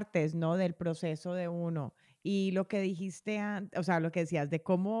partes, ¿no? Del proceso de uno. Y lo que dijiste antes, o sea, lo que decías de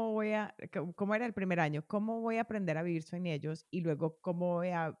cómo era el primer año, cómo voy a aprender a vivir sin ellos y luego cómo voy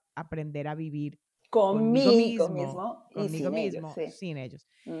a aprender a vivir conmigo mismo y sin ellos, sí. sin ellos.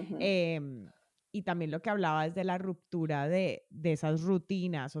 Y también lo que hablaba es de la ruptura de esas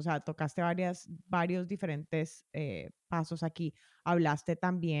rutinas, o sea, tocaste varios diferentes pasos aquí. Hablaste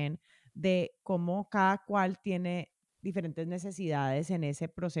también de cómo cada cual tiene diferentes necesidades en ese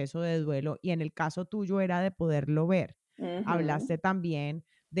proceso de duelo y en el caso tuyo era de poderlo ver. Hablaste también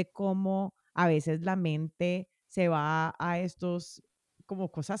de cómo a veces la mente se va a estos como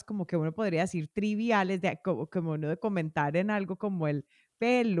cosas como que uno podría decir triviales, como uno de comentar en algo como el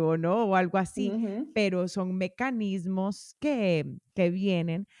pelo, ¿no? O algo así, pero son mecanismos que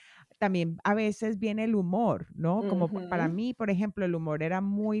vienen. También a veces viene el humor, ¿no? Como para mí, por ejemplo, el humor era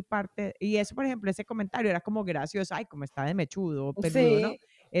muy parte, y eso, por ejemplo, ese comentario era como gracioso, ay, como está de mechudo o peludo, ¿no?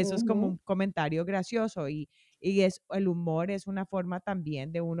 Eso es como un comentario gracioso y el humor es una forma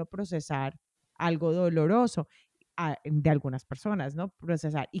también de uno procesar algo doloroso de algunas personas, ¿no?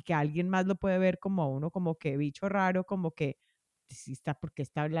 Procesar y que alguien más lo puede ver como uno, como que bicho raro, como que porque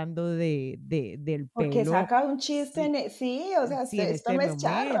está hablando del pelo. Porque saca un chiste, sí, o sea, sí, en esto este me es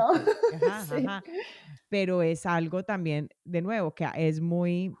charro. Ajá, Sí. ajá. Pero es algo también, de nuevo, que es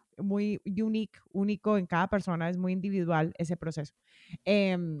muy, muy único en cada persona, es muy individual ese proceso.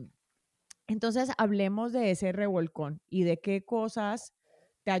 Entonces, hablemos de ese revolcón y de qué cosas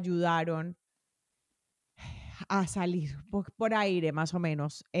te ayudaron a salir por aire más o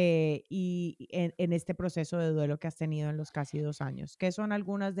menos y en este proceso de duelo que has tenido en los casi 2 años. ¿Qué son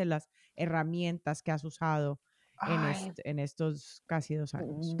algunas de las herramientas que has usado en estos casi 2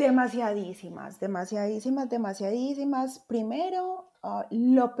 años? Demasiadísimas. Primero,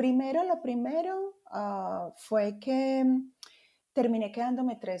 lo primero fue que terminé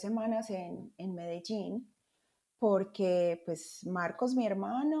quedándome 3 semanas en Medellín porque pues Marcos, mi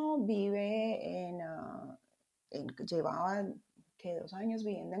hermano, vive llevaba que 2 años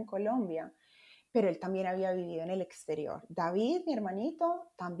viviendo en Colombia, pero él también había vivido en el exterior. David, mi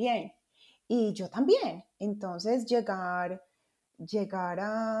hermanito, también. Y yo también. Entonces llegar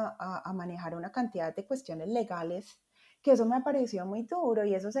a manejar una cantidad de cuestiones legales, que eso me pareció muy duro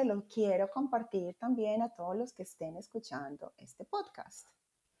y eso se lo quiero compartir también a todos los que estén escuchando este podcast.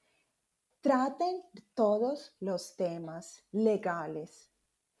 Traten todos los temas legales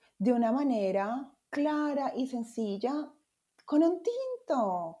de una manera clara y sencilla, con un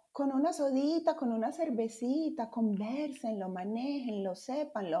tinto, con una sodita, con una cervecita, conversenlo, manéjenlo,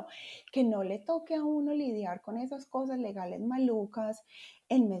 sépanlo, que no le toque a uno lidiar con esas cosas legales malucas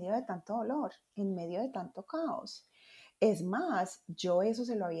en medio de tanto dolor, en medio de tanto caos. Es más, yo eso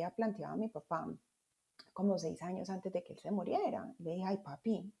se lo había planteado a mi papá como 6 años antes de que él se muriera. Le dije, ay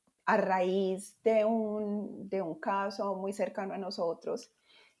papi, a raíz de un caso muy cercano a nosotros,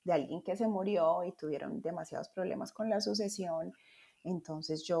 de alguien que se murió y tuvieron demasiados problemas con la sucesión.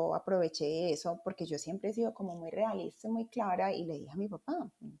 Entonces yo aproveché eso porque yo siempre he sido como muy realista, muy clara, y le dije a mi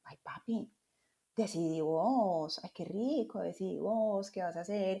papá, ay papi, decidí vos, ay qué rico, decidí vos qué vas a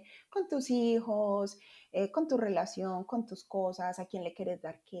hacer con tus hijos, con tu relación, con tus cosas, a quién le quieres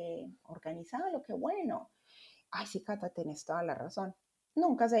dar qué, organizalo, qué bueno. Ay sí, Cata, tenés toda la razón.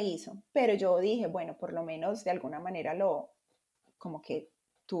 Nunca se hizo, pero yo dije, bueno, por lo menos de alguna manera como que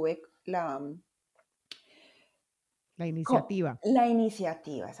tuve La iniciativa. la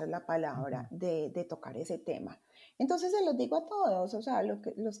iniciativa, esa es la palabra, de tocar ese tema. Entonces se los digo a todos, o sea,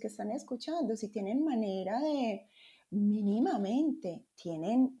 los que están escuchando, si tienen manera de mínimamente,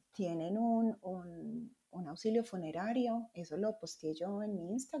 tienen un auxilio funerario, eso lo posteé yo en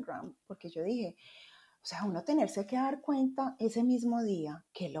mi Instagram, porque yo dije, o sea, uno tenerse que dar cuenta ese mismo día,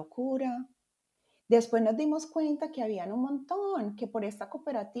 qué locura. Después nos dimos cuenta que habían un montón, que por esta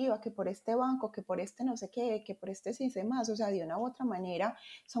cooperativa, que por este banco, que por este no sé qué, que por este sí sé más, o sea, de una u otra manera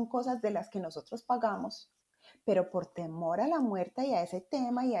son cosas de las que nosotros pagamos, pero por temor a la muerte y a ese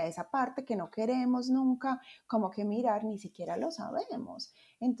tema y a esa parte que no queremos nunca como que mirar, ni siquiera lo sabemos.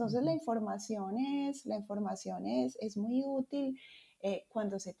 Entonces la información es muy útil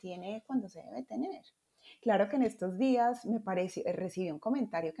cuando se debe tener. Claro que en estos días recibí un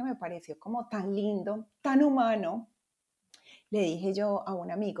comentario que me pareció como tan lindo, tan humano. Le dije yo a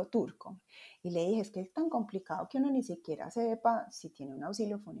un amigo turco y le dije, es que es tan complicado que uno ni siquiera sepa si tiene un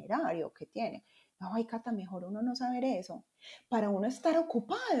auxilio funerario o qué tiene. No, ay, Cata, mejor uno no saber eso. Para uno estar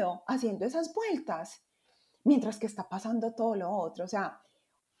ocupado haciendo esas vueltas mientras que está pasando todo lo otro. O sea,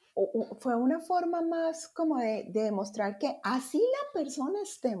 fue una forma más como de demostrar que así la persona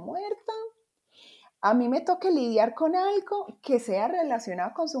esté muerta, a mí me toca lidiar con algo que sea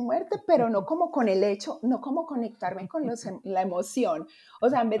relacionado con su muerte, pero no como con el hecho, no como conectarme con la emoción. O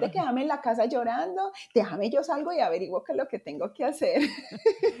sea, en vez de quedarme en la casa llorando, déjame yo salgo y averiguo qué es lo que tengo que hacer.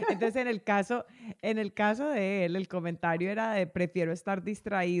 Entonces, en el caso de él, el comentario era de prefiero estar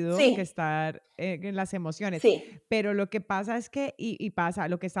distraído que Sí, estar en las emociones. sí. Pero lo que pasa es que, y pasa,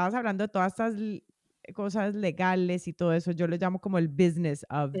 lo que estabas hablando de todas estas cosas legales y todo eso, yo lo llamo como el business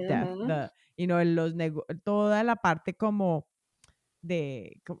of death, Uh-huh. toda la parte como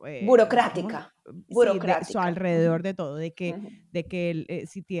de, Burocrática, sí, de su burocrática. alrededor Uh-huh. de todo, Uh-huh. de que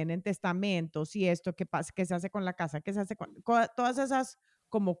si tienen testamentos, si esto, qué pasa, qué se hace con la casa, qué se hace con todas esas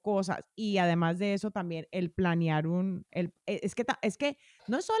como cosas. Y además de eso también el planear es que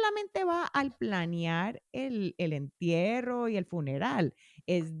no solamente va al planear el entierro y el funeral,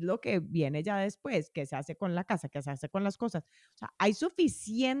 es lo que viene ya después, qué se hace con la casa, qué se hace con las cosas. O sea, hay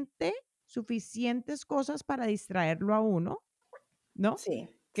suficientes cosas para distraerlo a uno, ¿no? Sí,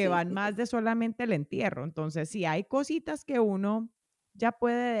 Que sí, van sí, más sí. de solamente el entierro. Entonces, sí, hay cositas que uno ya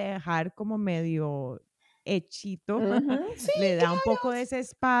puede dejar como medio hechito, Uh-huh. Sí, le da un poco de claro. ese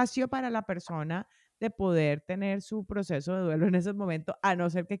espacio para la persona de poder tener su proceso de duelo en ese momento, a no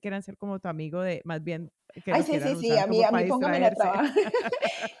ser que quieran ser como tu amigo de, más bien que Ay, lo sí, quieran sí, sí, usar como a para mí póngame a distraerse. trabajar,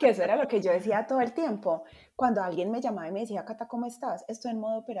 que eso era lo que yo decía todo el tiempo. Cuando alguien me llamaba y me decía, Cata, ¿cómo estás? Estoy en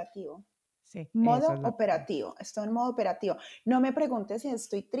modo operativo. Sí, eso es Modo lo que... operativo, estoy en modo operativo. No me preguntes si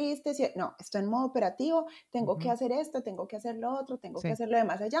estoy triste, no, estoy en modo operativo, tengo que Ujú, hacer esto, tengo que hacer lo otro, tengo que sí. hacer lo de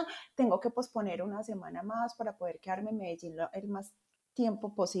más allá, tengo que posponer una semana más para poder quedarme en Medellín el más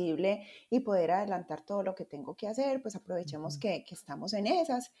tiempo posible y poder adelantar todo lo que tengo que hacer, pues aprovechemos Ujú, que estamos en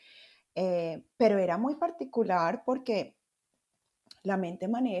esas. Pero era muy particular porque la mente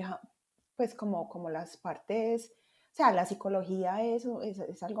maneja pues como las partes, o sea, la psicología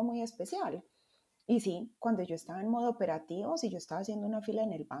es algo muy especial. Y sí, cuando yo estaba en modo operativo, si yo estaba haciendo una fila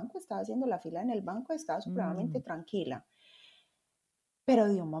en el banco, estaba haciendo la fila en el banco, estaba supremamente mm, tranquila. Pero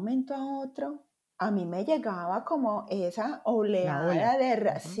de un momento a otro, a mí me llegaba como esa la ola.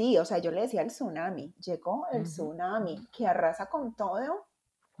 oleada Ujú, sí, o sea, yo le decía el tsunami, llegó el ujú, tsunami ujú, que arrasa con todo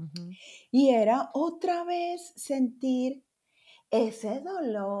ujú. y era otra vez sentir ese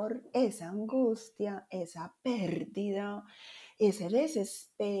dolor, esa angustia, esa pérdida, ese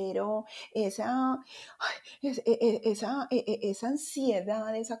desespero, esa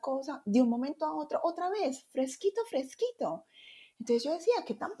ansiedad, esa cosa, de un momento a otro, otra vez, fresquito, fresquito. Entonces yo decía,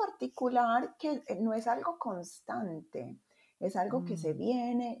 qué tan particular que no es algo constante, es algo que se Mm.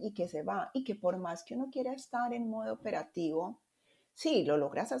 viene y que se va, y que por más que uno quiera estar en modo operativo, sí, lo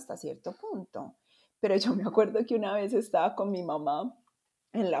logras hasta cierto punto. Pero yo me acuerdo que una vez estaba con mi mamá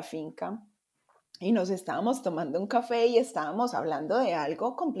en la finca y nos estábamos tomando un café y estábamos hablando de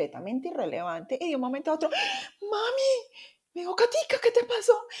algo completamente irrelevante y de un momento a otro, mami, Me dijo, Katica, ¿qué te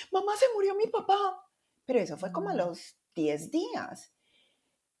pasó? Mamá, se murió mi papá. Pero eso fue como a los 10 días.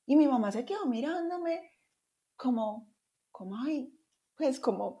 Y mi mamá se quedó mirándome ay, pues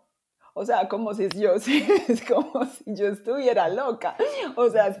o sea, como si yo, es como si yo estuviera loca. O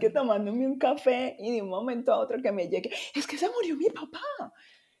sea, es que tomándome un café y de un momento a otro que me llegue, es que se murió mi papá.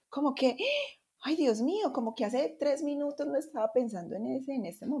 Como que, ay, Dios mío, como que hace 3 minutos no estaba pensando en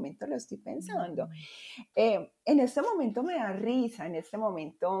este momento lo estoy pensando. En este momento me da risa, en este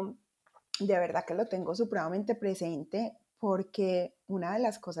momento de verdad que lo tengo supremamente presente, porque una de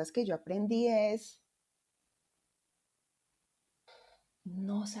las cosas que yo aprendí es,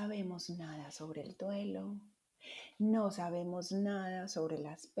 no sabemos nada sobre el duelo, no sabemos nada sobre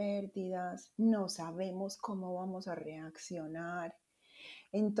las pérdidas, no sabemos cómo vamos a reaccionar.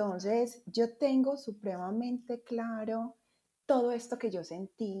 Entonces, yo tengo supremamente claro todo esto que yo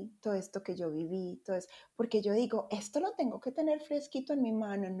sentí, todo esto que yo viví, todo eso, porque yo digo, esto lo tengo que tener fresquito en mi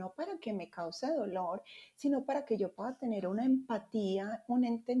mano, no para que me cause dolor, sino para que yo pueda tener una empatía, un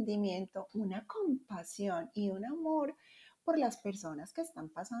entendimiento, una compasión y un amor por las personas que están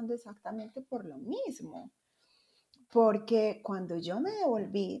pasando exactamente por lo mismo. Porque cuando yo me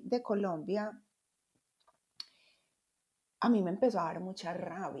devolví de Colombia, a mí me empezó a dar mucha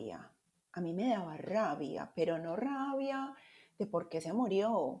rabia. A mí me daba rabia, pero no rabia de por qué se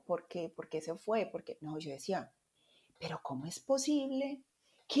murió, por qué se fue, porque no, yo decía, pero ¿cómo es posible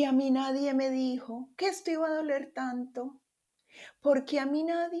que a mí nadie me dijo que esto iba a doler tanto? Porque a mí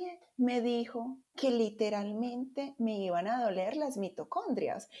nadie me dijo que literalmente me iban a doler las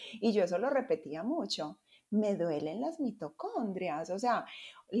mitocondrias. Y yo eso lo repetía mucho. Me duelen las mitocondrias, o sea,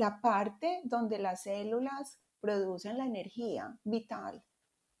 la parte donde las células producen la energía vital.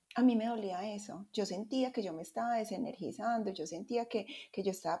 A mí me dolía eso. Yo sentía que yo me estaba desenergizando, yo sentía que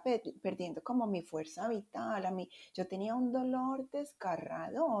yo estaba perdiendo como mi fuerza vital. Yo tenía un dolor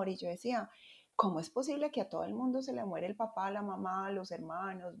desgarrador y yo decía, ¿cómo es posible que a todo el mundo se le muere el papá, la mamá, los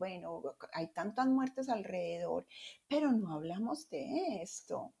hermanos? Bueno, hay tantas muertes alrededor, pero no hablamos de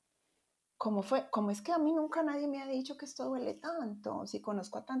esto. ¿Cómo es que a mí nunca nadie me ha dicho que esto duele tanto? Si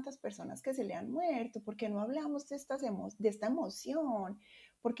conozco a tantas personas que se le han muerto, ¿por qué no hablamos de esta emoción?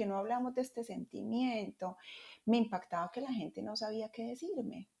 ¿Por qué no hablamos de este sentimiento? Me impactaba que la gente no sabía qué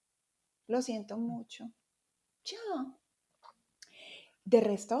decirme. Lo siento mucho. Ya. De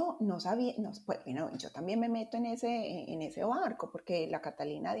resto, no sabía, no, pues, bueno, yo también me meto en ese barco, porque la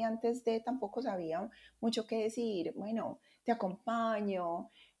Catalina de antes de tampoco sabía mucho qué decir. Bueno, te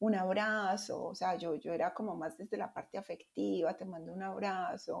acompaño, un abrazo, o sea, yo era como más desde la parte afectiva, te mando un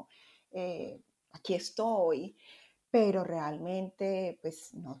abrazo, aquí estoy, pero realmente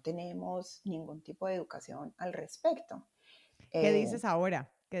pues no tenemos ningún tipo de educación al respecto. ¿Qué Eh, dices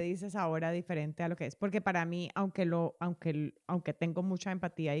ahora? ¿Qué dices ahora diferente a lo que es? Porque para mí, aunque tengo mucha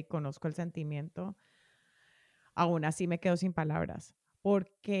empatía y conozco el sentimiento, aún así me quedo sin palabras,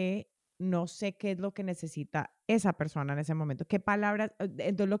 porque no sé qué es lo que necesita esa persona en ese momento. ¿Qué palabras?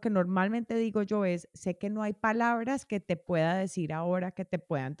 Entonces lo que normalmente digo yo es, sé que no hay palabras que te pueda decir ahora que te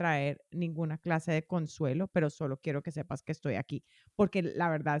puedan traer ninguna clase de consuelo, pero solo quiero que sepas que estoy aquí, porque la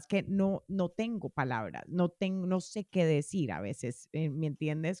verdad es que no tengo palabras, no sé qué decir a veces, ¿me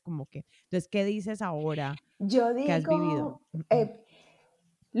entiendes? Como que, entonces, ¿qué dices ahora yo que has vivido? digo,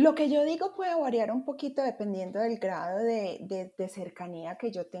 lo que yo digo puede variar un poquito dependiendo del grado de cercanía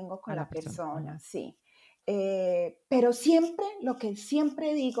que yo tengo con A la la persona. persona, sí. Pero siempre, lo que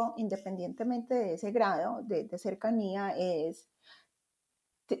siempre digo, independientemente de ese grado de cercanía, es,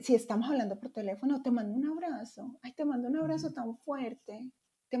 si estamos hablando por teléfono, te mando un abrazo. Ay, te mando un abrazo tan fuerte.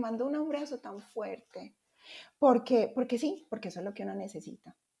 Te mando un abrazo tan fuerte. Porque sí, porque eso es lo que uno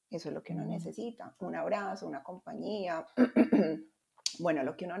necesita. Eso es lo que uno necesita. Un abrazo, una compañía. Bueno,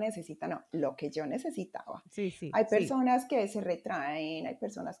 lo que uno necesita, no, lo que yo necesitaba. Sí, sí, Hay sí. personas que se retraen, hay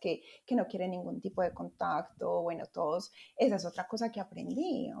personas que no quieren ningún tipo de contacto, bueno, todos, esa es otra cosa que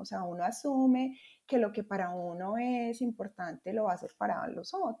aprendí, o sea, uno asume que lo que para uno es importante lo va a hacer para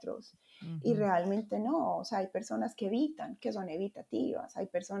los otros, y realmente no, o sea, hay personas que evitan, que son evitativas, hay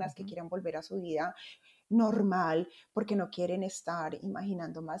personas que quieren volver a su vida normal porque no quieren estar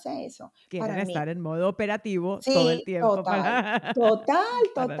imaginando más eso. Quieren Para estar mí, en modo operativo todo el sí, tiempo total, para, total,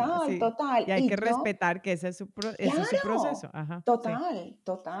 para no, total, sí. total. Y hay que Y yo, respetar que ese es su proceso. claro, Ajá, sí. total,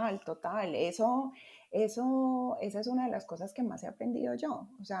 total, total. Esa es una de las cosas que más he aprendido yo.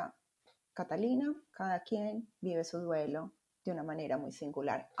 O sea, Catalina, cada quien vive su duelo de una manera muy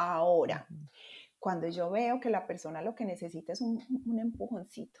singular. Ahora, Ujú. cuando yo veo que la persona lo que necesita es un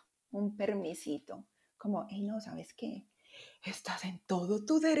empujoncito, un permisito, como, hey, no, ¿sabes qué? Estás en todo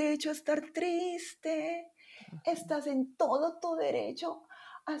tu derecho a estar triste. estás en todo tu derecho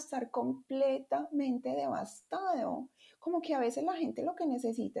a estar completamente devastado. Como que a veces la gente lo que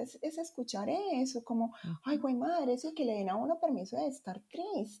necesita es escuchar eso, como, ay, güey madre, sí, que le den a uno permiso de estar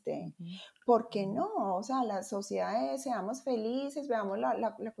triste. ¿Por qué no? O sea, las sociedades, seamos felices, veamos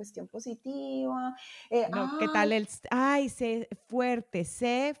la cuestión positiva. No, ¿qué tal ay, sé fuerte,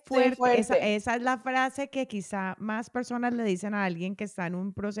 sé Sé fuerte? fuerte. Esa es la frase que quizá más personas le dicen a alguien que está en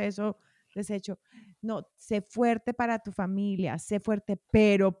un proceso deshecho. No, sé fuerte para tu familia, sé fuerte,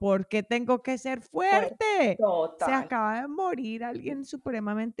 pero ¿por qué tengo que ser Fuerte. fuerte? Se Total, acaba de morir alguien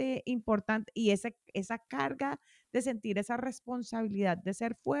supremamente importante y esa carga de sentir esa responsabilidad de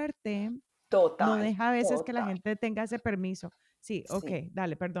ser fuerte no total, deja a veces que la total. gente tenga ese permiso. Sí, ok, Sí.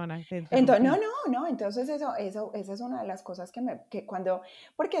 dale, perdona, te Entonces, interrumpí. no, entonces esa es una de las cosas que cuando,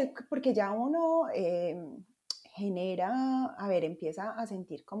 porque ya uno genera, a ver, empieza a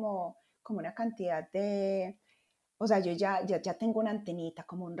sentir como una cantidad de, o sea, yo ya tengo una antenita,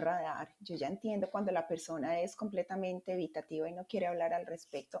 como un radar, yo ya entiendo cuando la persona es completamente evitativa y no quiere hablar al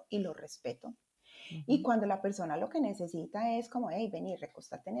respecto y lo respeto. Y cuando la persona lo que necesita es como, hey, vení,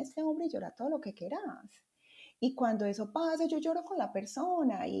 recostate en este hombro y llora todo lo que quieras. Y cuando eso pasa, yo lloro con la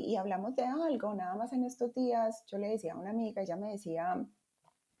persona y hablamos de algo. Nada más en estos días yo le decía a una amiga, ella me decía,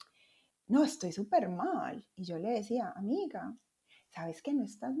 no, estoy súper mal. Y yo le decía, amiga, sabes que no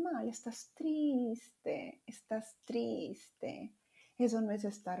estás mal, estás triste, estás triste. Eso no es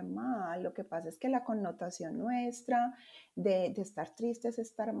estar mal. Lo que pasa es que la connotación nuestra de estar triste es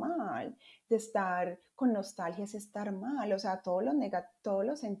estar mal, de estar con nostalgia es estar mal. O sea, todos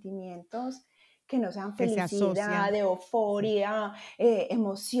los sentimientos que no sean Que se felicidad, asocian. Sí. euforia,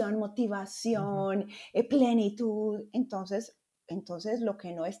 emoción, Ujú. motivación, plenitud. Entonces, lo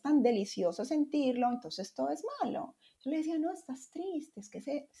que no es tan delicioso sentirlo, entonces todo es malo. Yo le decía, no, estás triste, es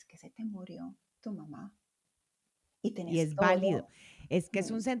que se te murió tu mamá y Y tenés es válido. todo. Es que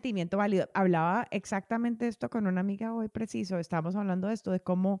es un Mm, sentimiento válido. Hablaba exactamente esto con una amiga hoy preciso. Estábamos hablando de esto, de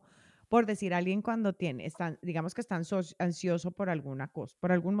cómo, por decir, alguien cuando digamos que está ansioso por alguna cosa,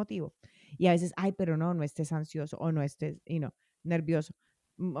 por algún motivo. Y a veces, ay, pero no estés ansioso o no estés, nervioso.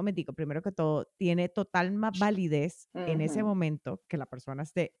 Un momentico, primero que todo, tiene total validez en ese ujú, momento que la persona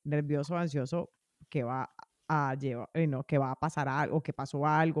esté nervioso o ansioso, que va a llevar, que va a pasar algo, que pasó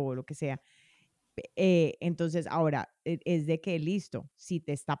algo o lo que sea. Entonces, ahora es de que listo, si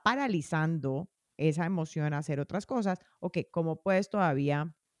te está paralizando esa emoción a hacer otras cosas, ok, ¿cómo puedes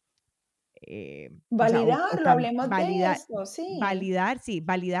todavía, o sea, validarlo, hablemos de validar, esto, sí. validar, sí,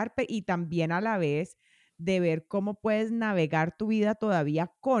 validar y también a la vez de ver cómo puedes navegar tu vida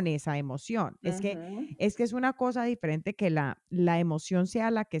todavía con esa emoción. Ujú, Es una cosa diferente que la emoción sea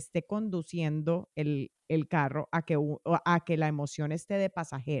la que esté conduciendo el carro a que la emoción esté de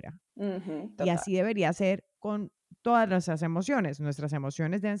pasajera. ujú, Y total, así debería ser con todas nuestras emociones. Nuestras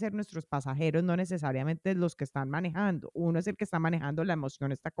emociones deben ser nuestros pasajeros, no necesariamente los que están manejando. Uno es el que está manejando, la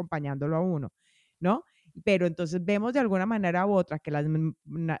emoción está acompañándolo a uno, ¿no? Pero entonces vemos de alguna manera u otra que las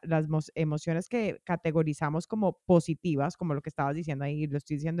emociones que categorizamos como positivas, como lo que estabas diciendo ahí, lo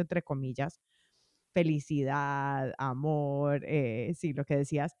estoy diciendo entre comillas, felicidad, amor, sí, lo que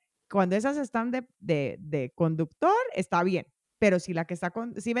decías, cuando esas están de conductor, está bien, pero si la que está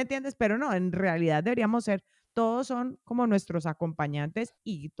con, sí me entiendes, pero no, en realidad deberíamos ser, todos son como nuestros acompañantes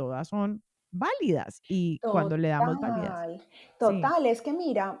y todas son válidas y cuando le damos validez, total, sí. total. Es que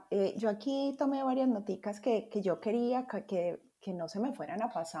mira, yo aquí tomé varias noticas que yo quería que no se me fueran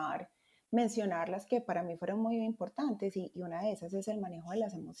a pasar, mencionarlas que para mí fueron muy importantes y una de esas es el manejo de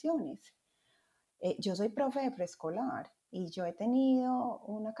las emociones. Yo soy profe de preescolar y yo he tenido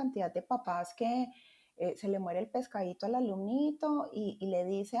una cantidad de papás que se le muere el pescadito al alumnito y le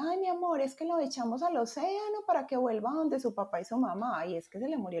dice, ay, mi amor, es que lo echamos al océano para que vuelva donde su papá y su mamá. Y es que se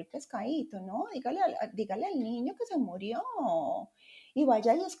le murió el pescadito, ¿no? Dígale al niño que se murió y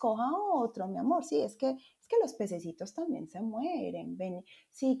vaya y escoja otro, mi amor. Sí, es que los pececitos también se mueren. Ven,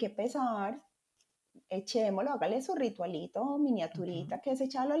 sí, qué pesar, echémoslo, hágale su ritualito, Ujú. miniaturita, que es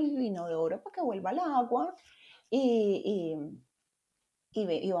echarlo al inodoro para que vuelva al agua y,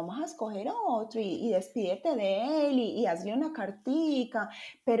 y vamos a escoger otro y despídete de él y hazle una cartica,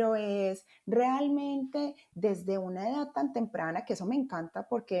 pero es realmente desde una edad tan temprana que eso me encanta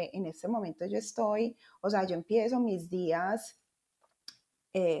porque en este momento yo estoy, o sea, yo empiezo mis días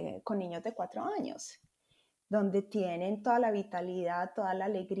con niños de 4 años donde tienen toda la vitalidad, toda la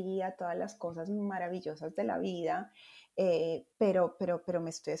alegría, todas las cosas maravillosas de la vida, pero me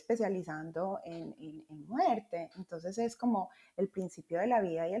estoy especializando en muerte. Entonces es como el principio de la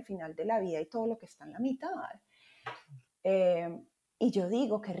vida y el final de la vida y todo lo que está en la mitad. Eh, Y yo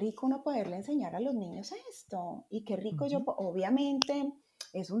digo, qué rico uno poderle enseñar a los niños esto. Y qué rico Ujú. obviamente,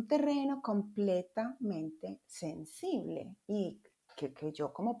 es un terreno completamente sensible y que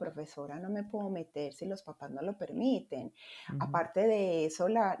yo como profesora no me puedo meter si los papás no lo permiten. Ujú. Aparte de eso,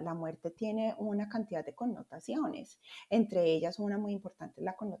 la muerte tiene una cantidad de connotaciones. Entre ellas, una muy importante es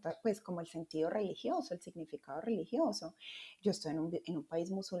la connotación, pues como el sentido religioso, el significado religioso. Yo estoy en un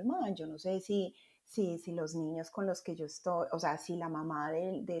país musulmán, yo no sé si los niños con los que yo estoy, o sea, si la mamá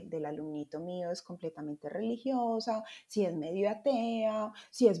del alumnito mío es completamente religiosa, si es medio atea,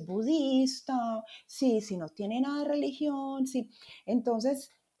 si es budista, si no tiene nada de religión, si.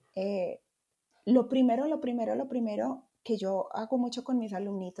 Entonces, eh, lo primero que yo hago mucho con mis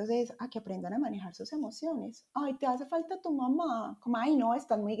alumnitos es a que aprendan a manejar sus emociones. Ay, te hace falta tu mamá. Como, ay, no,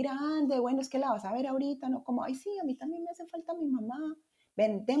 estás muy grande. Bueno, es que la vas a ver ahorita. No, como, ay, sí, a mí también me hace falta mi mamá.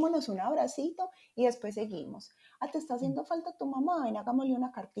 Ven, démonos un abracito y después seguimos. Ah, te está haciendo falta tu mamá. Ven, hagámosle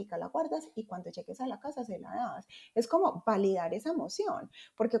una cartica, la guardas y cuando llegues a la casa se la das. Es como validar esa emoción,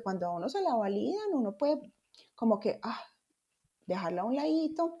 porque cuando a uno se la validan, uno puede como que, dejarla a un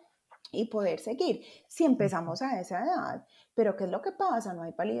ladito y poder seguir si Ujú. empezamos a esa edad. Pero ¿qué es lo que pasa? No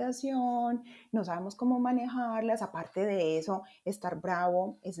hay validación, no sabemos cómo manejarlas. Aparte de eso, estar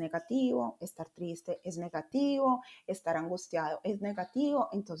bravo es negativo, estar triste es negativo, estar angustiado es negativo.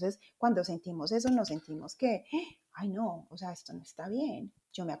 Entonces, cuando sentimos eso, nos sentimos que, ay no, o sea, esto no está bien.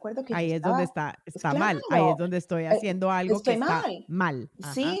 Yo me acuerdo que yo Ahí es donde estaba, está, pues está mal, ahí es claro, donde estoy haciendo algo que estoy está mal. mal.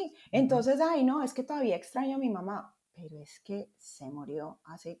 Ajá. Sí, Ujú. entonces, ay no, es que todavía extraño a mi mamá, pero es que se murió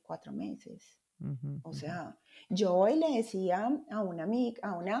hace 4 meses. Ujú. O Ujú. sea, yo hoy le decía a una amiga,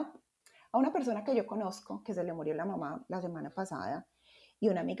 a una persona que yo conozco, que se le murió la mamá la semana pasada, y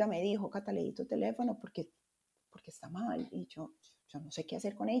una amiga me dijo, Cata, le di tu teléfono porque está mal, y yo no sé qué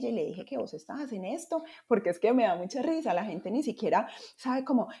hacer con ella, y le dije que vos estás en esto, porque es que me da mucha risa, la gente ni siquiera sabe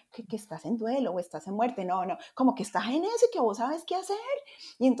como que estás en duelo o estás en muerte, no, no, como que estás en eso y que vos sabes qué hacer,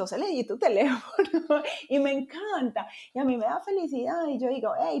 y entonces le di tu teléfono, y me encanta, y a mí me da felicidad, y yo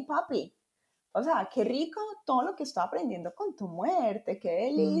digo, hey, papi, o sea, qué rico todo lo que estoy aprendiendo con tu muerte, qué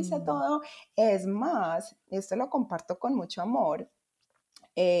delicia Mm. todo. Es más, esto lo comparto con mucho amor.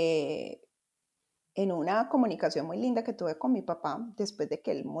 eh, en una comunicación muy linda que tuve con mi papá después de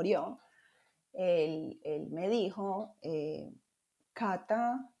que él murió, él me dijo,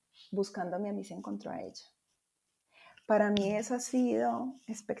 Cata, buscándome a mí se encontró a ella. Para mí eso ha sido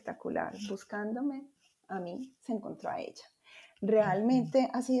espectacular. Buscándome a mí se encontró a ella. Ujú. Realmente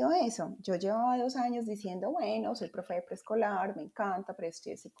ha sido eso. Yo llevaba 2 años diciendo, bueno, soy profe de preescolar, me encanta, pero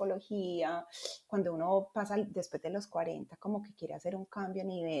estudié psicología. Cuando uno pasa después de los 40, como que quiere hacer un cambio a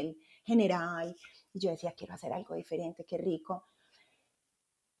nivel general. Y yo decía, quiero hacer algo diferente, qué rico.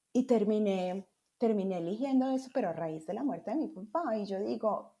 Y terminé eligiendo eso, pero a raíz de la muerte de mi papá. Y yo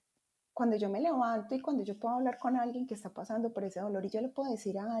digo, cuando yo me levanto y cuando yo puedo hablar con alguien que está pasando por ese dolor y yo le puedo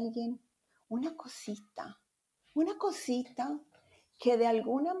decir a alguien una cosita que de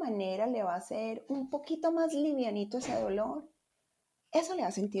alguna manera le va a hacer un poquito más livianito ese dolor, eso le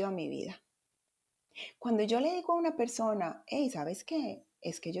ha sentido a mi vida. Cuando yo le digo a una persona, hey, ¿sabes qué?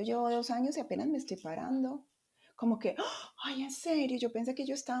 Es que yo llevo 2 años y apenas me estoy parando. Como que, ay, en serio, yo pensé que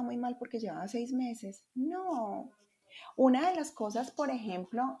yo estaba muy mal porque llevaba 6 meses. No. Una de las cosas, por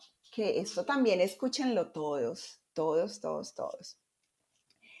ejemplo, que esto también escúchenlo todos, todos, todos, todos.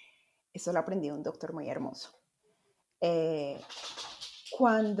 Esto lo aprendí de un doctor muy hermoso. Eh,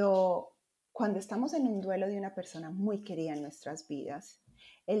 cuando, cuando estamos en un duelo de una persona muy querida en nuestras vidas,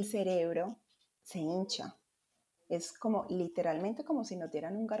 el cerebro se hincha. Es como literalmente como si nos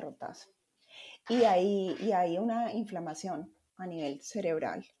dieran un garrotazo. Y hay una inflamación a nivel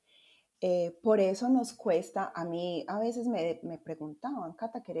cerebral. Por eso nos cuesta, a mí a veces me preguntaban,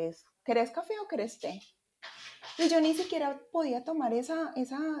 Cata, ¿querés café o querés té? Y yo ni siquiera podía tomar esa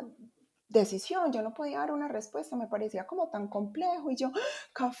decisión, yo no podía dar una respuesta, me parecía como tan complejo y yo,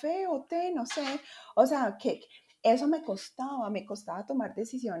 café o té, no sé, o sea, que eso me costaba tomar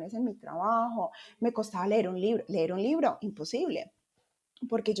decisiones en mi trabajo, me costaba leer un libro, imposible,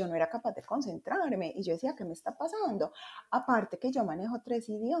 porque yo no era capaz de concentrarme y yo decía, ¿qué me está pasando? Aparte que yo manejo 3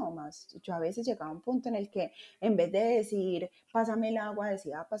 idiomas, yo a veces llegaba a un punto en el que en vez de decir, pásame el agua,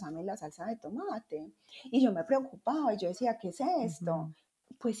 decía, pásame la salsa de tomate. Y yo me preocupaba y yo decía, ¿qué es esto? Ujú.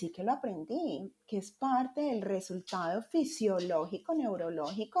 Pues sí que lo aprendí, que es parte del resultado fisiológico,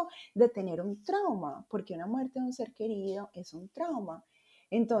 neurológico de tener un trauma, porque una muerte de un ser querido es un trauma.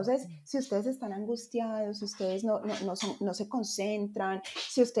 Entonces, si ustedes están angustiados, si ustedes no se concentran,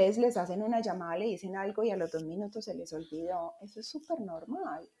 si ustedes les hacen una llamada, le dicen algo y a los 2 minutos se les olvidó, eso es súper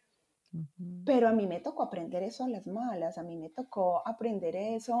normal. Ujú. Pero a mí me tocó aprender eso a las malas, a mí me tocó aprender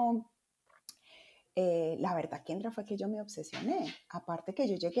eso. La verdad, Kendra, fue que yo me obsesioné. Aparte que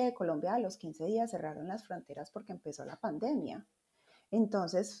yo llegué de Colombia, a los 15 días cerraron las fronteras porque empezó la pandemia.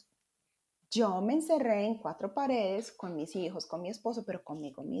 Entonces, yo me encerré en 4 paredes con mis hijos, con mi esposo, pero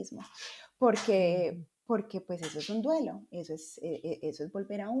conmigo mismo, porque pues eso es un duelo, eso es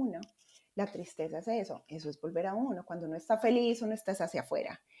volver a uno. La tristeza es eso es volver a uno. Cuando uno está feliz, uno está hacia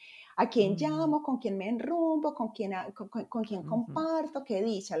afuera. ¿A quién Ujú. llamo? ¿Con quién me enrumbo? ¿Con quién Ujú. comparto? ¿Qué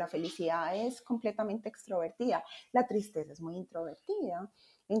dicha? La felicidad es completamente extrovertida, la tristeza es muy introvertida.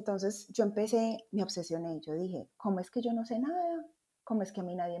 Entonces yo me obsesioné, yo dije, ¿cómo es que yo no sé nada? ¿Cómo es que a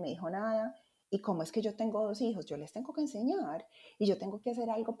mí nadie me dijo nada? ¿Y cómo es que yo tengo 2 hijos? Yo les tengo que enseñar y yo tengo que hacer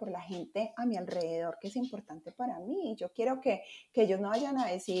algo por la gente a mi alrededor que es importante para mí. Yo quiero que ellos no vayan a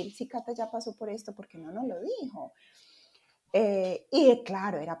decir, si Cata ya pasó por esto, ¿porque no nos lo dijo? Y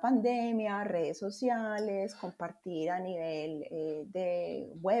claro, era pandemia, redes sociales, compartir a nivel de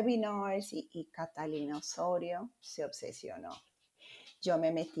webinars y Catalina Osorio se obsesionó. Yo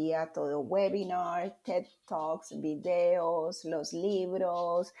me metía a todo webinar, TED Talks, videos, los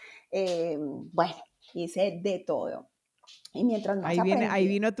libros, bueno, hice de todo. Y mientras más Ahí aprendía,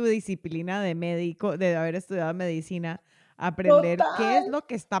 vino tu disciplina de médico, de haber estudiado medicina, aprender qué es total, lo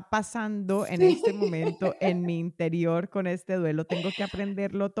que está pasando en sí. este momento en mi interior con este duelo. Tengo que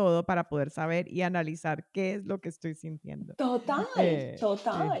aprenderlo todo para poder saber y analizar qué es lo que estoy sintiendo. Total, Sí.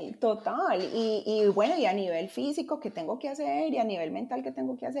 total, total. Y bueno, y a nivel físico que tengo que hacer, y a nivel mental que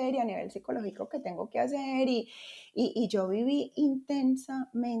tengo que hacer, y a nivel psicológico que tengo que hacer, y yo viví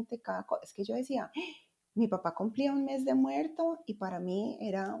intensamente cada cosa. Es que yo decía, mi papá cumplía un mes de muerto y para mí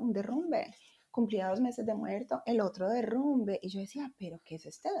era un derrumbe. Cumplía 2 meses de muerto, el otro derrumbe. Y yo decía, pero ¿qué es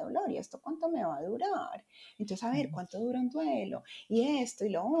este dolor? ¿Y esto cuánto me va a durar? Entonces, a ver, Ujú. ¿cuánto dura un duelo? Y esto y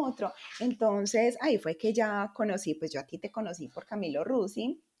lo otro. Entonces, ahí fue que ya conocí, pues yo a ti te conocí por Camilo Rusi.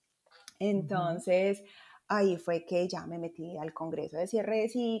 Ujú. Entonces, ahí fue que ya me metí al Congreso de Cierre de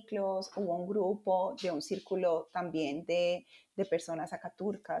Ciclos, hubo un grupo de un círculo también de personas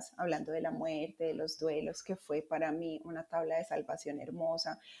acaturcas hablando de la muerte, de los duelos, que fue para mí una tabla de salvación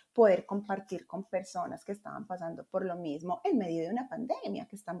hermosa, poder compartir con personas que estaban pasando por lo mismo en medio de una pandemia,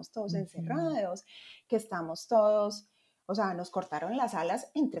 que estamos todos Ujú. encerrados, que estamos todos... O sea, nos cortaron las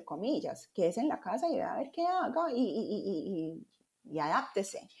alas, entre comillas, que es en la casa y a ver qué haga y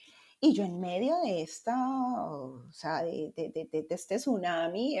adáptese. Y yo en medio de esta, o sea, de este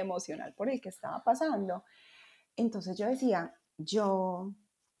tsunami emocional por el que estaba pasando, entonces yo decía, yo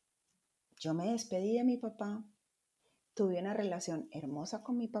me despedí de mi papá, tuve una relación hermosa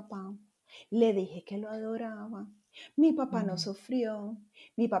con mi papá, le dije que lo adoraba, mi papá no Mm. sufrió,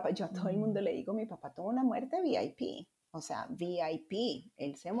 mi papá, yo a todo el mundo Mm. le digo, mi papá tuvo una muerte VIP, o sea, VIP,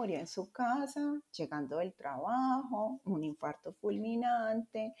 él se murió en su casa, llegando del trabajo, un infarto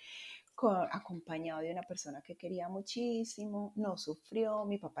fulminante, acompañado de una persona que quería muchísimo, no sufrió,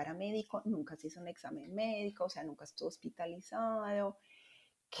 mi papá era médico, nunca se hizo un examen médico, o sea, nunca estuvo hospitalizado.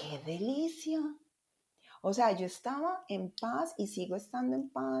 ¡Qué delicia! O sea, yo estaba en paz y sigo estando en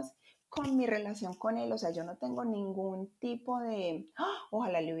paz con mi relación con él, o sea, yo no tengo ningún tipo de, ¡ah!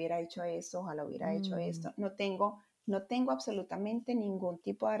 Ojalá le hubiera hecho esto, ojalá hubiera hecho Mm. esto, no tengo absolutamente ningún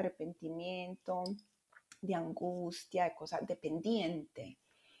tipo de arrepentimiento, de angustia, de cosas, dependiente.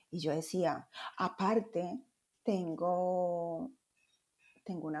 Y yo decía, aparte, tengo,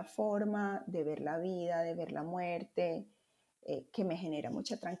 tengo una forma de ver la vida, de ver la muerte, que me genera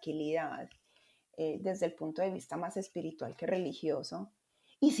mucha tranquilidad desde el punto de vista más espiritual que religioso.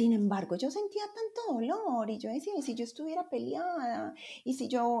 Y sin embargo, yo sentía tanto dolor y yo decía, ¿y si yo estuviera peleada? ¿Y si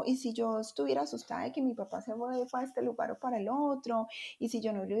yo estuviera asustada de que mi papá se fue para este lugar o para el otro? ¿Y si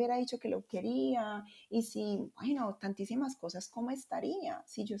yo no le hubiera dicho que lo quería? Y si, bueno, tantísimas cosas, ¿cómo estaría?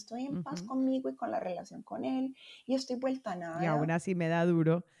 Si yo estoy en paz Ujú. conmigo y con la relación con él y estoy vuelta a Y aún nada. así me da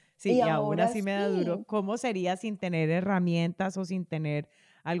duro. Sí, Y y aún ahora así me da duro. sí, ¿Cómo sería sin tener herramientas o sin tener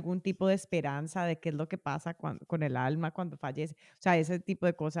algún tipo de esperanza de qué es lo que pasa con el alma cuando fallece? O sea, ese tipo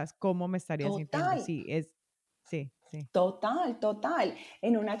de cosas, ¿cómo me estaría sintiendo? total. Sí, sí, sí. Total, total.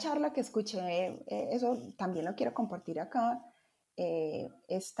 En una charla que escuché, eso también lo quiero compartir acá,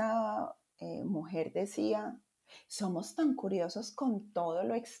 esta mujer decía, somos tan curiosos con todo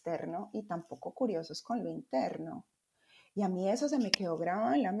lo externo y tan poco curiosos con lo interno. Y a mí eso se me quedó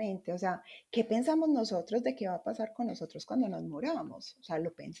grabado en la mente. O sea, ¿qué pensamos nosotros de qué va a pasar con nosotros cuando nos muramos? O sea,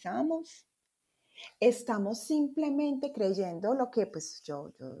 ¿lo pensamos? Estamos simplemente creyendo lo que, pues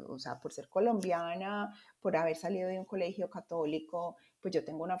o sea, por ser colombiana, por haber salido de un colegio católico, pues yo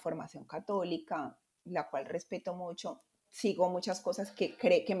tengo una formación católica, la cual respeto mucho, sigo muchas cosas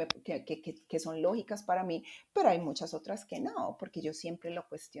que son lógicas para mí, pero hay muchas otras que no, porque yo siempre lo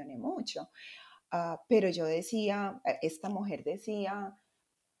cuestioné mucho. Pero yo decía, esta mujer decía,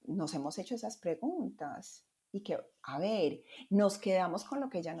 nos hemos hecho esas preguntas y que, a ver, nos quedamos con lo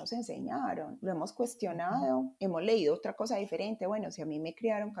que ya nos enseñaron, lo hemos cuestionado, hemos leído otra cosa diferente. Bueno, si a mí me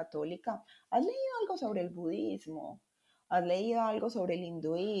criaron católica, ¿has leído algo sobre el budismo? ¿Has leído algo sobre el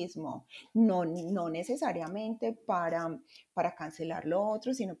hinduismo? No, no necesariamente para cancelar lo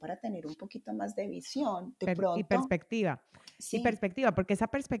otro, sino para tener un poquito más de visión. De Y pronto, perspectiva. Y sí. perspectiva, porque esa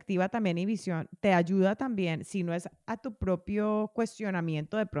perspectiva también y visión te ayuda también, si no es a tu propio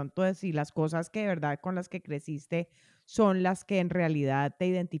cuestionamiento de pronto de si las cosas que de verdad con las que creciste son las que en realidad te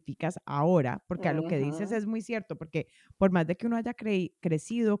identificas ahora, porque a lo que dices Ujú. es muy cierto, porque por más de que uno haya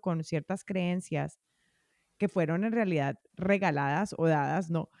crecido con ciertas creencias que fueron en realidad regaladas o dadas,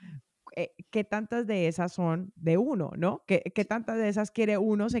 ¿no? ¿Qué tantas de esas son de uno, ¿no? ¿Qué tantas de esas quiere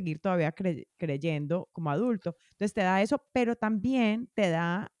uno seguir todavía creyendo como adulto? Entonces te da eso, pero también te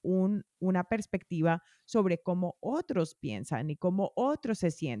da una perspectiva sobre cómo otros piensan y cómo otros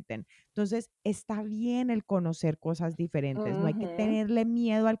se sienten. Entonces está bien el conocer cosas diferentes, no hay que Ujú. tenerle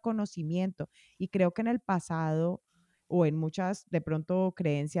miedo al conocimiento. Y creo que en el pasado o en muchas de pronto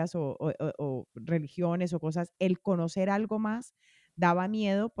creencias o religiones o cosas, el conocer algo más daba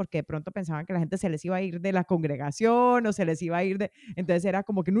miedo porque de pronto pensaban que la gente se les iba a ir de la congregación o se les iba a ir de... Entonces era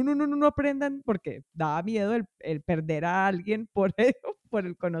como que no aprendan porque daba miedo el perder a alguien por, por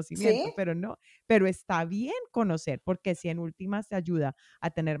el conocimiento, Sí. pero no, pero está bien conocer porque si en últimas te ayuda a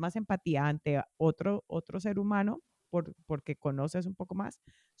tener más empatía ante otro ser humano, porque conoces un poco más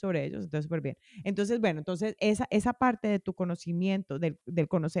sobre ellos, entonces súper bien. Entonces, bueno, entonces esa parte de tu conocimiento, del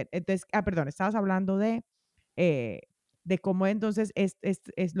conocer, entonces, perdón, estabas hablando eh, de cómo entonces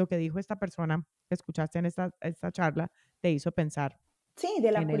es lo que dijo esta persona que escuchaste en esta charla, te hizo pensar Sí,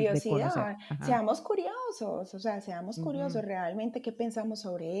 de la en el de conocer. curiosidad. Ajá. Seamos curiosos, o sea, seamos curiosos Ujú. realmente qué pensamos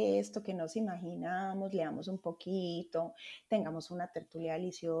sobre esto, qué nos imaginamos, leamos un poquito, tengamos una tertulia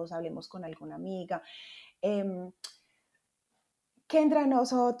deliciosa, hablemos con alguna amiga. Em, que entre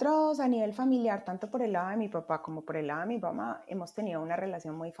nosotros a nivel familiar, tanto por el lado de mi papá como por el lado de mi mamá, hemos tenido una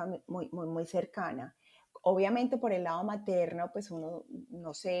relación muy cercana. Obviamente por el lado materno, pues uno,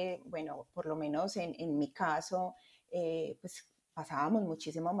 no sé, bueno, por lo menos en mi caso, pues pasábamos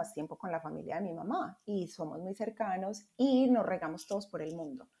muchísimo más tiempo con la familia de mi mamá y somos muy cercanos y nos regamos todos por el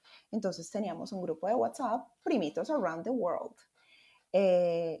mundo. Entonces teníamos un grupo de WhatsApp, Primitos Around the World.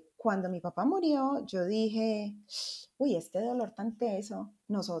 Cuando mi papá murió, yo dije, uy, este dolor tan teso,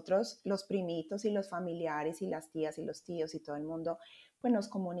 nosotros, los primitos y los familiares y las tías y los tíos y todo el mundo, pues nos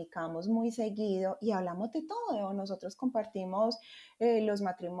comunicamos muy seguido y hablamos de todo. Nosotros compartimos los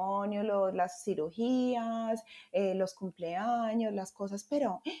matrimonios, las cirugías, los cumpleaños, las cosas,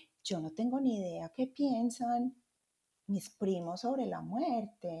 pero yo no tengo ni idea qué piensan mis primos sobre la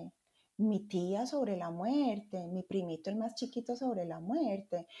muerte, mi tía sobre la muerte, mi primito el más chiquito sobre la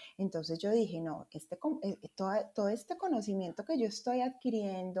muerte. Entonces yo dije, no, todo este conocimiento que yo estoy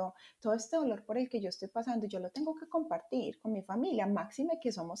adquiriendo, todo este dolor por el que yo estoy pasando, yo lo tengo que compartir con mi familia, máxime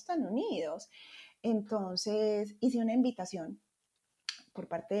que somos tan unidos. Entonces hice una invitación por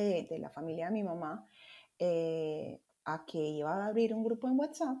parte de la familia de mi mamá a que iba a abrir un grupo en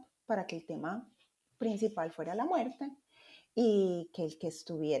WhatsApp para que el tema principal fuera la muerte y que el que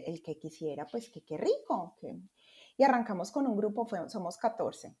estuviera, el que quisiera, pues que qué rico. Y arrancamos con un grupo, somos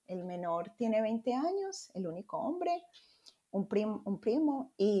 14. El menor tiene 20 años, el único hombre, un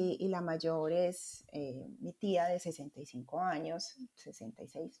primo y la mayor es mi tía de 65 años,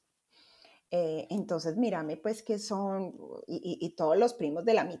 66. Entonces, mírame, pues que son, y todos los primos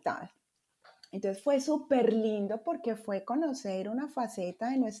de la mitad. Entonces fue súper lindo porque fue conocer una faceta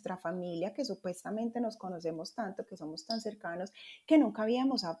de nuestra familia que supuestamente nos conocemos tanto, que somos tan cercanos, que nunca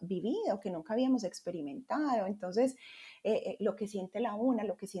habíamos vivido, que nunca habíamos experimentado. Entonces, lo que siente la una,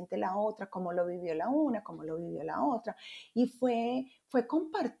 lo que siente la otra, cómo lo vivió la una, cómo lo vivió la otra. Y fue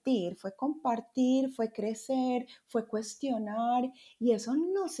crecer, fue cuestionar y eso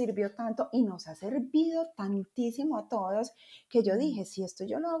nos sirvió tanto y nos ha servido tantísimo a todos que yo dije, si esto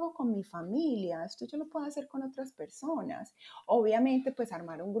yo lo hago con mi familia, esto yo lo puedo hacer con otras personas. Obviamente, pues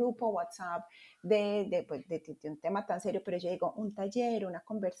armar un grupo WhatsApp de un tema tan serio, pero yo digo, un taller, una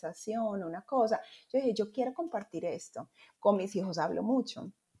conversación, una cosa. Yo dije, yo quiero compartir esto. Con mis hijos hablo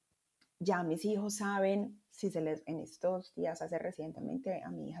mucho. Ya mis hijos saben, si en estos días, hace recientemente, a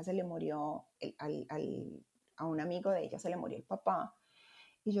mi hija se le murió, a un amigo de ella se le murió el papá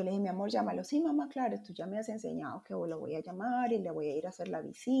Y yo le dije, mi amor, llámalo. Sí, mamá, claro, tú ya me has enseñado que lo voy a llamar y le voy a ir a hacer la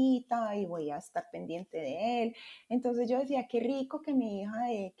visita y voy a estar pendiente de él. Entonces yo decía, qué rico que mi hija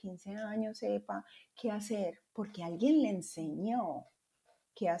de 15 años sepa qué hacer, porque alguien le enseñó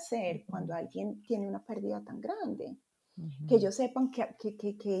qué hacer cuando alguien tiene una pérdida tan grande. Que ellos sepan que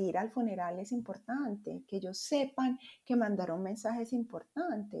ir al funeral es importante, que ellos sepan que mandar un mensaje es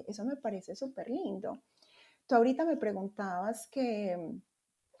importante. Eso me parece súper lindo. Tú ahorita me preguntabas qué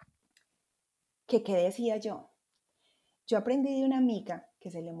decía yo. Yo aprendí de una amiga que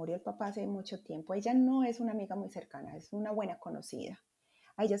se le murió el papá hace mucho tiempo. Ella no es una amiga muy cercana, es una buena conocida.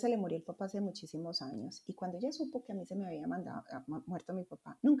 A ella se le murió el papá hace muchísimos años y cuando ella supo que a mí se me había muerto mi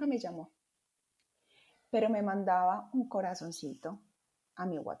papá, nunca me llamó, pero me mandaba un corazoncito a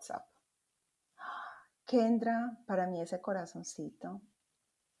mi WhatsApp. Kendra, para mí ese corazoncito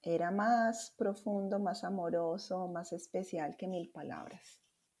era más profundo, más amoroso, más especial que 1000 palabras,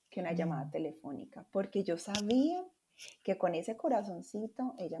 que una llamada telefónica, porque yo sabía que con ese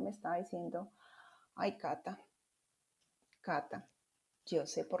corazoncito ella me estaba diciendo, ay, Cata, yo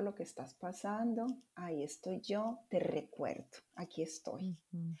sé por lo que estás pasando, ahí estoy yo, te recuerdo, aquí estoy.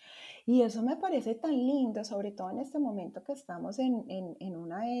 Y eso me parece tan lindo, sobre todo en este momento que estamos en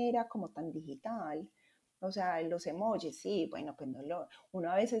una era como tan digital. O sea, los emojis, sí, bueno, pues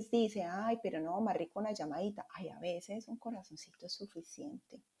uno a veces dice, ay, pero no, más rico una llamadita. Ay, a veces un corazoncito es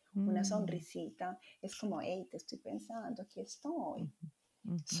suficiente. Una sonrisita es como, hey, te estoy pensando, aquí estoy.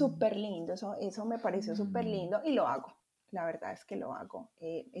 Súper lindo, eso me pareció súper lindo y lo hago. La verdad es que lo hago.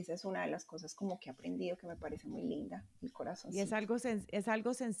 Esa es una de las cosas como que he aprendido que me parece muy linda, el corazoncito. Y es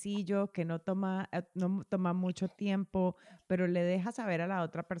algo sencillo que no toma mucho tiempo, pero le deja saber a la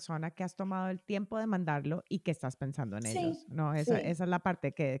otra persona que has tomado el tiempo de mandarlo y que estás pensando en ellos, ¿no? Esa es la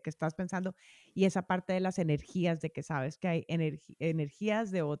parte que estás pensando y esa parte de las energías, de que sabes que hay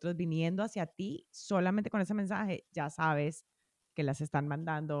energías de otros viniendo hacia ti, solamente con ese mensaje ya sabes que las están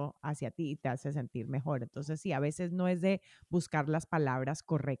mandando hacia ti y te hace sentir mejor. Entonces, sí, a veces no es de buscar las palabras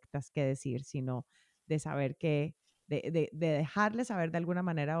correctas que decir, sino de saber que de dejarle saber de alguna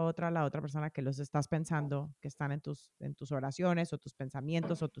manera u otra a la otra persona que los estás pensando, que están en tus oraciones o tus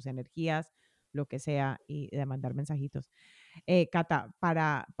pensamientos o tus energías, lo que sea, y de mandar mensajitos. Cata,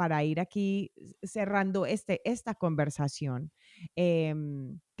 para ir aquí cerrando esta conversación,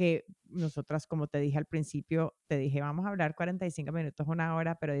 que nosotras, como te dije al principio, te dije, vamos a hablar 45 minutos, una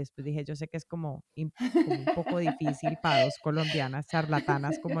hora, pero después dije, yo sé que es como un poco difícil para dos colombianas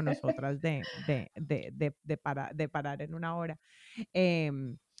charlatanas como nosotras de parar en una hora.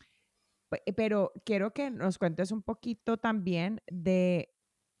 Pero quiero que nos cuentes un poquito también de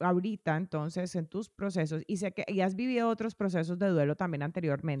ahorita, entonces, en tus procesos, y sé que y has vivido otros procesos de duelo también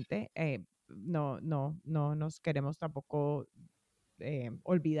anteriormente, no nos queremos tampoco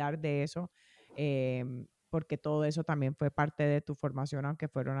olvidar de eso, porque todo eso también fue parte de tu formación, aunque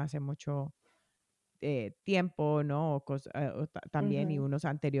fueron hace mucho tiempo, ¿no? También y unos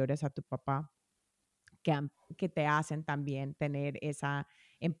anteriores a tu papá que te hacen también tener esa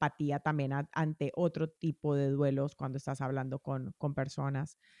empatía también ante otro tipo de duelos cuando estás hablando con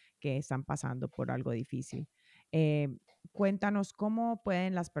personas que están pasando por algo difícil. Eh, Cuéntanos cómo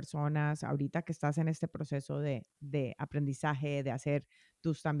pueden las personas, ahorita que estás en este proceso de aprendizaje, de hacer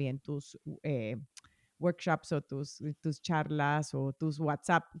también tus workshops o tus charlas o tus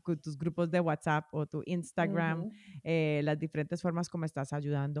WhatsApp, tus grupos de WhatsApp o tu Instagram, las diferentes formas como estás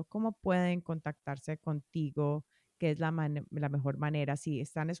ayudando, cómo pueden contactarse contigo, qué es la mejor manera. Si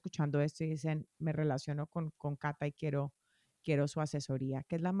están escuchando esto y dicen, me relaciono con Cata y quiero su asesoría,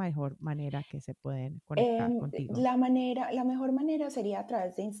 ¿qué es la mejor manera que se pueden conectar contigo? La mejor manera sería a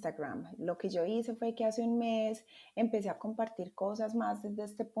través de Instagram. Lo que yo hice fue que hace un mes empecé a compartir cosas más desde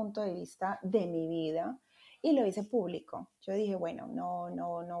este punto de vista de mi vida y lo hice público. Yo dije, bueno,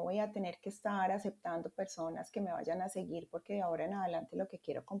 no voy a tener que estar aceptando personas que me vayan a seguir porque de ahora en adelante lo que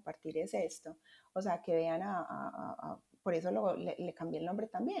quiero compartir es esto. O sea, que vean por eso le cambié el nombre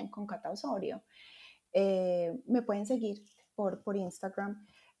también, con Cata Osorio. Me pueden seguir por Instagram.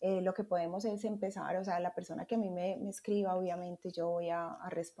 Lo que podemos es empezar, o sea, la persona que a mí me escriba, obviamente yo voy a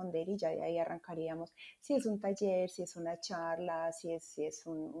responder y ya de ahí arrancaríamos. Si es un taller, si es una charla, si es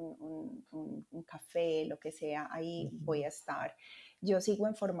un café, lo que sea, ahí voy a estar. Yo sigo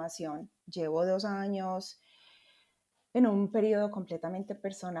en formación, llevo 2 años en un periodo completamente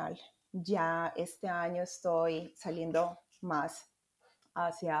personal. Ya este año estoy saliendo más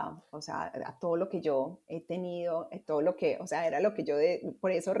hacia, o sea, a todo lo que yo he tenido, todo lo que, o sea, era lo que yo,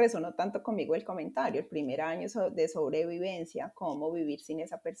 por eso resonó tanto conmigo el comentario. El primer año de sobrevivencia, cómo vivir sin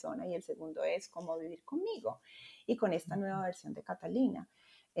esa persona, y el segundo es cómo vivir conmigo y con esta nueva versión de Catalina.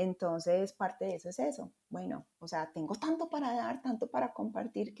 Entonces, parte de eso es eso. Bueno, o sea, tengo tanto para dar, tanto para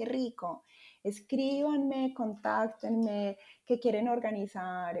compartir, qué rico. Escríbanme, contáctenme, que quieren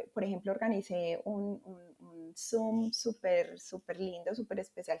organizar. Por ejemplo, organicé un Zoom súper, súper lindo, súper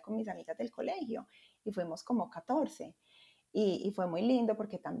especial con mis amigas del colegio y fuimos como 14. Y fue muy lindo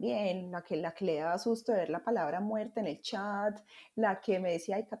porque también la que le daba susto de ver la palabra muerte en el chat, la que me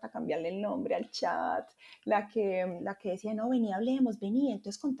decía, ay, Cata, cambiarle el nombre al chat, la que decía, no, vení, hablemos, vení,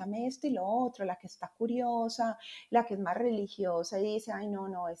 entonces contame esto y lo otro, la que está curiosa, la que es más religiosa y dice, ay, no,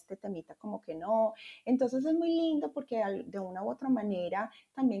 no, este temita como que no. Entonces es muy lindo porque de una u otra manera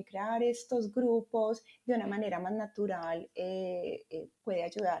también crear estos grupos de una manera más natural puede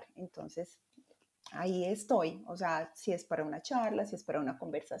ayudar. Entonces, ahí estoy, o sea, si es para una charla, si es para una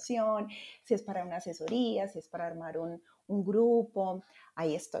conversación, si es para una asesoría, si es para armar un grupo,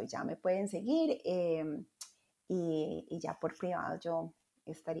 ahí estoy, ya me pueden seguir y ya por privado yo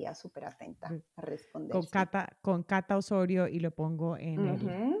estaría súper atenta a responder, sí. Con Cata Osorio y lo pongo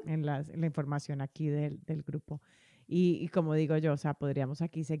Ujú. en la información aquí del grupo. Y como digo yo, o sea, podríamos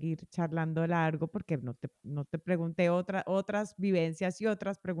aquí seguir charlando largo porque no te pregunté otras vivencias y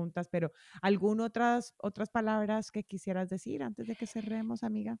otras preguntas, pero ¿alguna otras palabras que quisieras decir antes de que cerremos,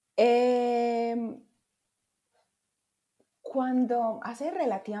 amiga? Cuando hace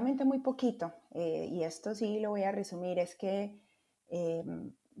relativamente muy poquito, y esto sí lo voy a resumir, es que eh,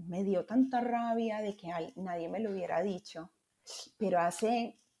 me dio tanta rabia de que nadie me lo hubiera dicho, pero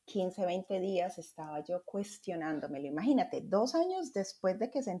hace 15, 20 días estaba yo cuestionándomelo. Imagínate, 2 años después de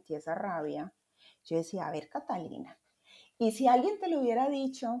que sentí esa rabia, yo decía, a ver, Catalina, y si alguien te lo hubiera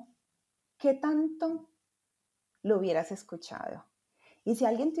dicho, ¿qué tanto lo hubieras escuchado? Y si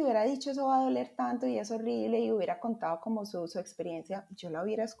alguien te hubiera dicho eso va a doler tanto y es horrible y hubiera contado como su experiencia, yo la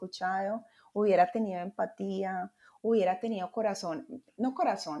hubiera escuchado, hubiera tenido empatía, hubiera tenido corazón, no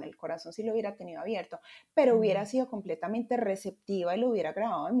corazón, el corazón sí lo hubiera tenido abierto, pero hubiera sido completamente receptiva y lo hubiera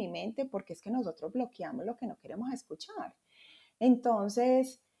grabado en mi mente porque es que nosotros bloqueamos lo que no queremos escuchar.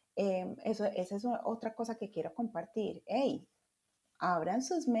 Entonces, esa es otra cosa que quiero compartir. Hey, abran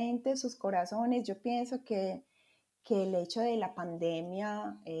sus mentes, sus corazones. Yo pienso que el hecho de la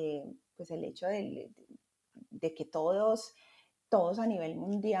pandemia, pues el hecho de que todos a nivel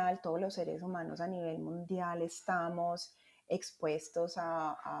mundial, todos los seres humanos a nivel mundial estamos expuestos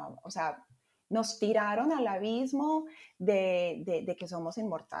o sea, nos tiraron al abismo de que somos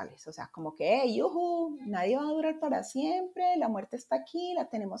inmortales, o sea, como que, hey, yuhu, nadie va a durar para siempre, la muerte está aquí, la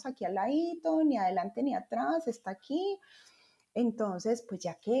tenemos aquí al ladito, ni adelante ni atrás, está aquí. Entonces, pues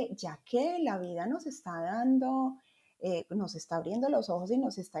ya que la vida nos está dando, nos está abriendo los ojos y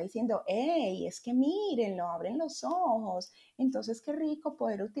nos está diciendo, hey, es que miren, lo abren los ojos. Entonces, qué rico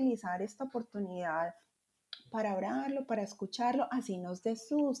poder utilizar esta oportunidad para hablarlo, para escucharlo, así nos dé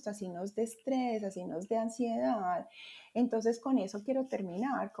susto, así nos dé estrés, así nos dé ansiedad. Entonces, con eso quiero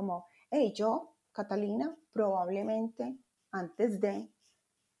terminar, como, hey, yo, Catalina, probablemente antes de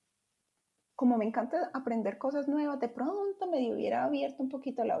como me encanta aprender cosas nuevas, de pronto me hubiera abierto un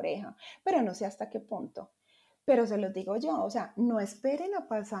poquito la oreja, pero no sé hasta qué punto. Pero se los digo yo, o sea, no esperen a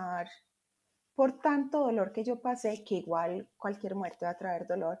pasar por tanto dolor que yo pasé, que igual cualquier muerte va a traer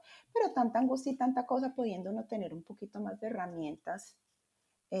dolor, pero tanta angustia y tanta cosa, pudiendo uno tener un poquito más de herramientas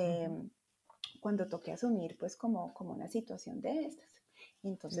eh, cuando toque asumir, pues, como una situación de estas. Y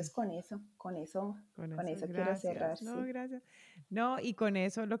entonces Sí. con eso quiero cerrar, Gracias, no, sí. gracias. No, y con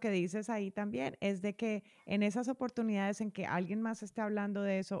eso lo que dices ahí también es de que en esas oportunidades en que alguien más esté hablando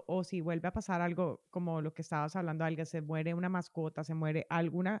de eso, o si vuelve a pasar algo como lo que estabas hablando, alguien se muere una mascota, se muere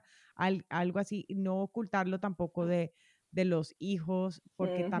algo así, no ocultarlo tampoco de los hijos,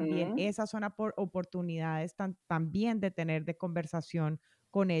 porque también Ujú. esas son oportunidades también de tener de conversación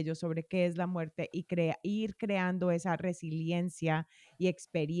con ellos sobre qué es la muerte y ir creando esa resiliencia y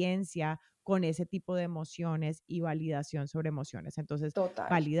experiencia con ese tipo de emociones y validación sobre emociones. Entonces, Total.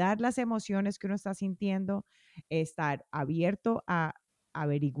 validar las emociones que uno está sintiendo, estar abierto a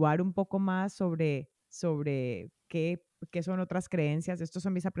averiguar un poco más sobre qué son otras creencias. Estos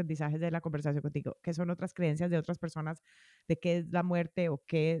son mis aprendizajes de la conversación contigo. ¿Qué son otras creencias de otras personas de qué es la muerte o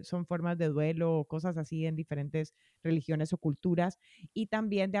qué son formas de duelo o cosas así en diferentes religiones o culturas? Y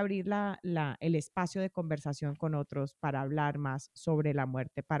también de abrir el espacio de conversación con otros para hablar más sobre la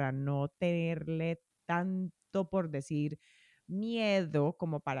muerte, para no tenerle tanto, por decir, miedo,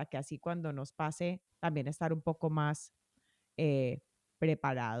 como para que así cuando nos pase también estar un poco más eh,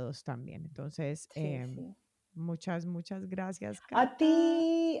 preparados también. Entonces, Sí, sí. Muchas, muchas gracias, A Cata.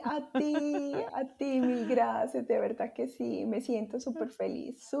 ti, mil gracias, de verdad que sí, me siento súper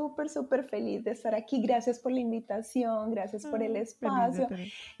feliz, súper feliz de estar aquí. Gracias por la invitación, gracias por el Feliz de espacio, tener.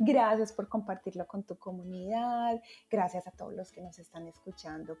 gracias por compartirlo con tu comunidad, gracias a todos los que nos están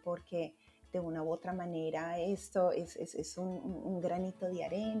escuchando, porque de una u otra manera esto es un granito de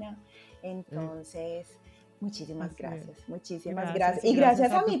arena. Entonces, muchísimas Así es. gracias, muchísimas Gracias, gracias. Y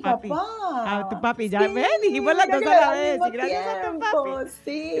gracias a tu mi papi. papá. A tu papi, ya Sí, ven, dijimos las mira dos que a la al vez. mismo Y gracias a tu tiempo, papi.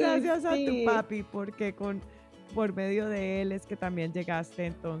 sí, Gracias a tu sí. papi, porque por medio de él es que también llegaste,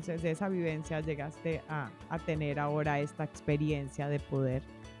 entonces, de esa vivencia, llegaste a tener ahora esta experiencia de poder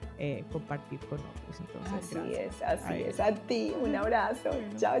compartir con otros. Entonces, gracias. Así es. A ti, un abrazo.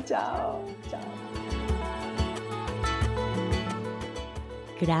 Bueno. Chao, chao.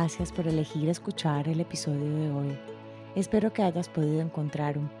 Gracias por elegir escuchar el episodio de hoy. Espero que hayas podido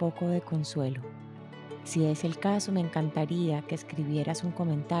encontrar un poco de consuelo. Si es el caso, me encantaría que escribieras un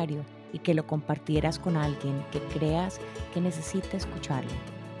comentario y que lo compartieras con alguien que creas que necesite escucharlo.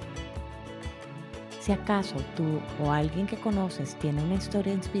 Si acaso tú o alguien que conoces tiene una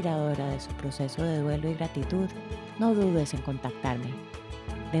historia inspiradora de su proceso de duelo y gratitud, no dudes en contactarme.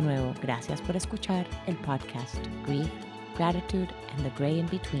 De nuevo, gracias por escuchar el podcast Grief, Gratitude and the Gray in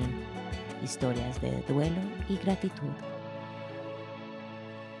Between, historias de duelo y gratitud.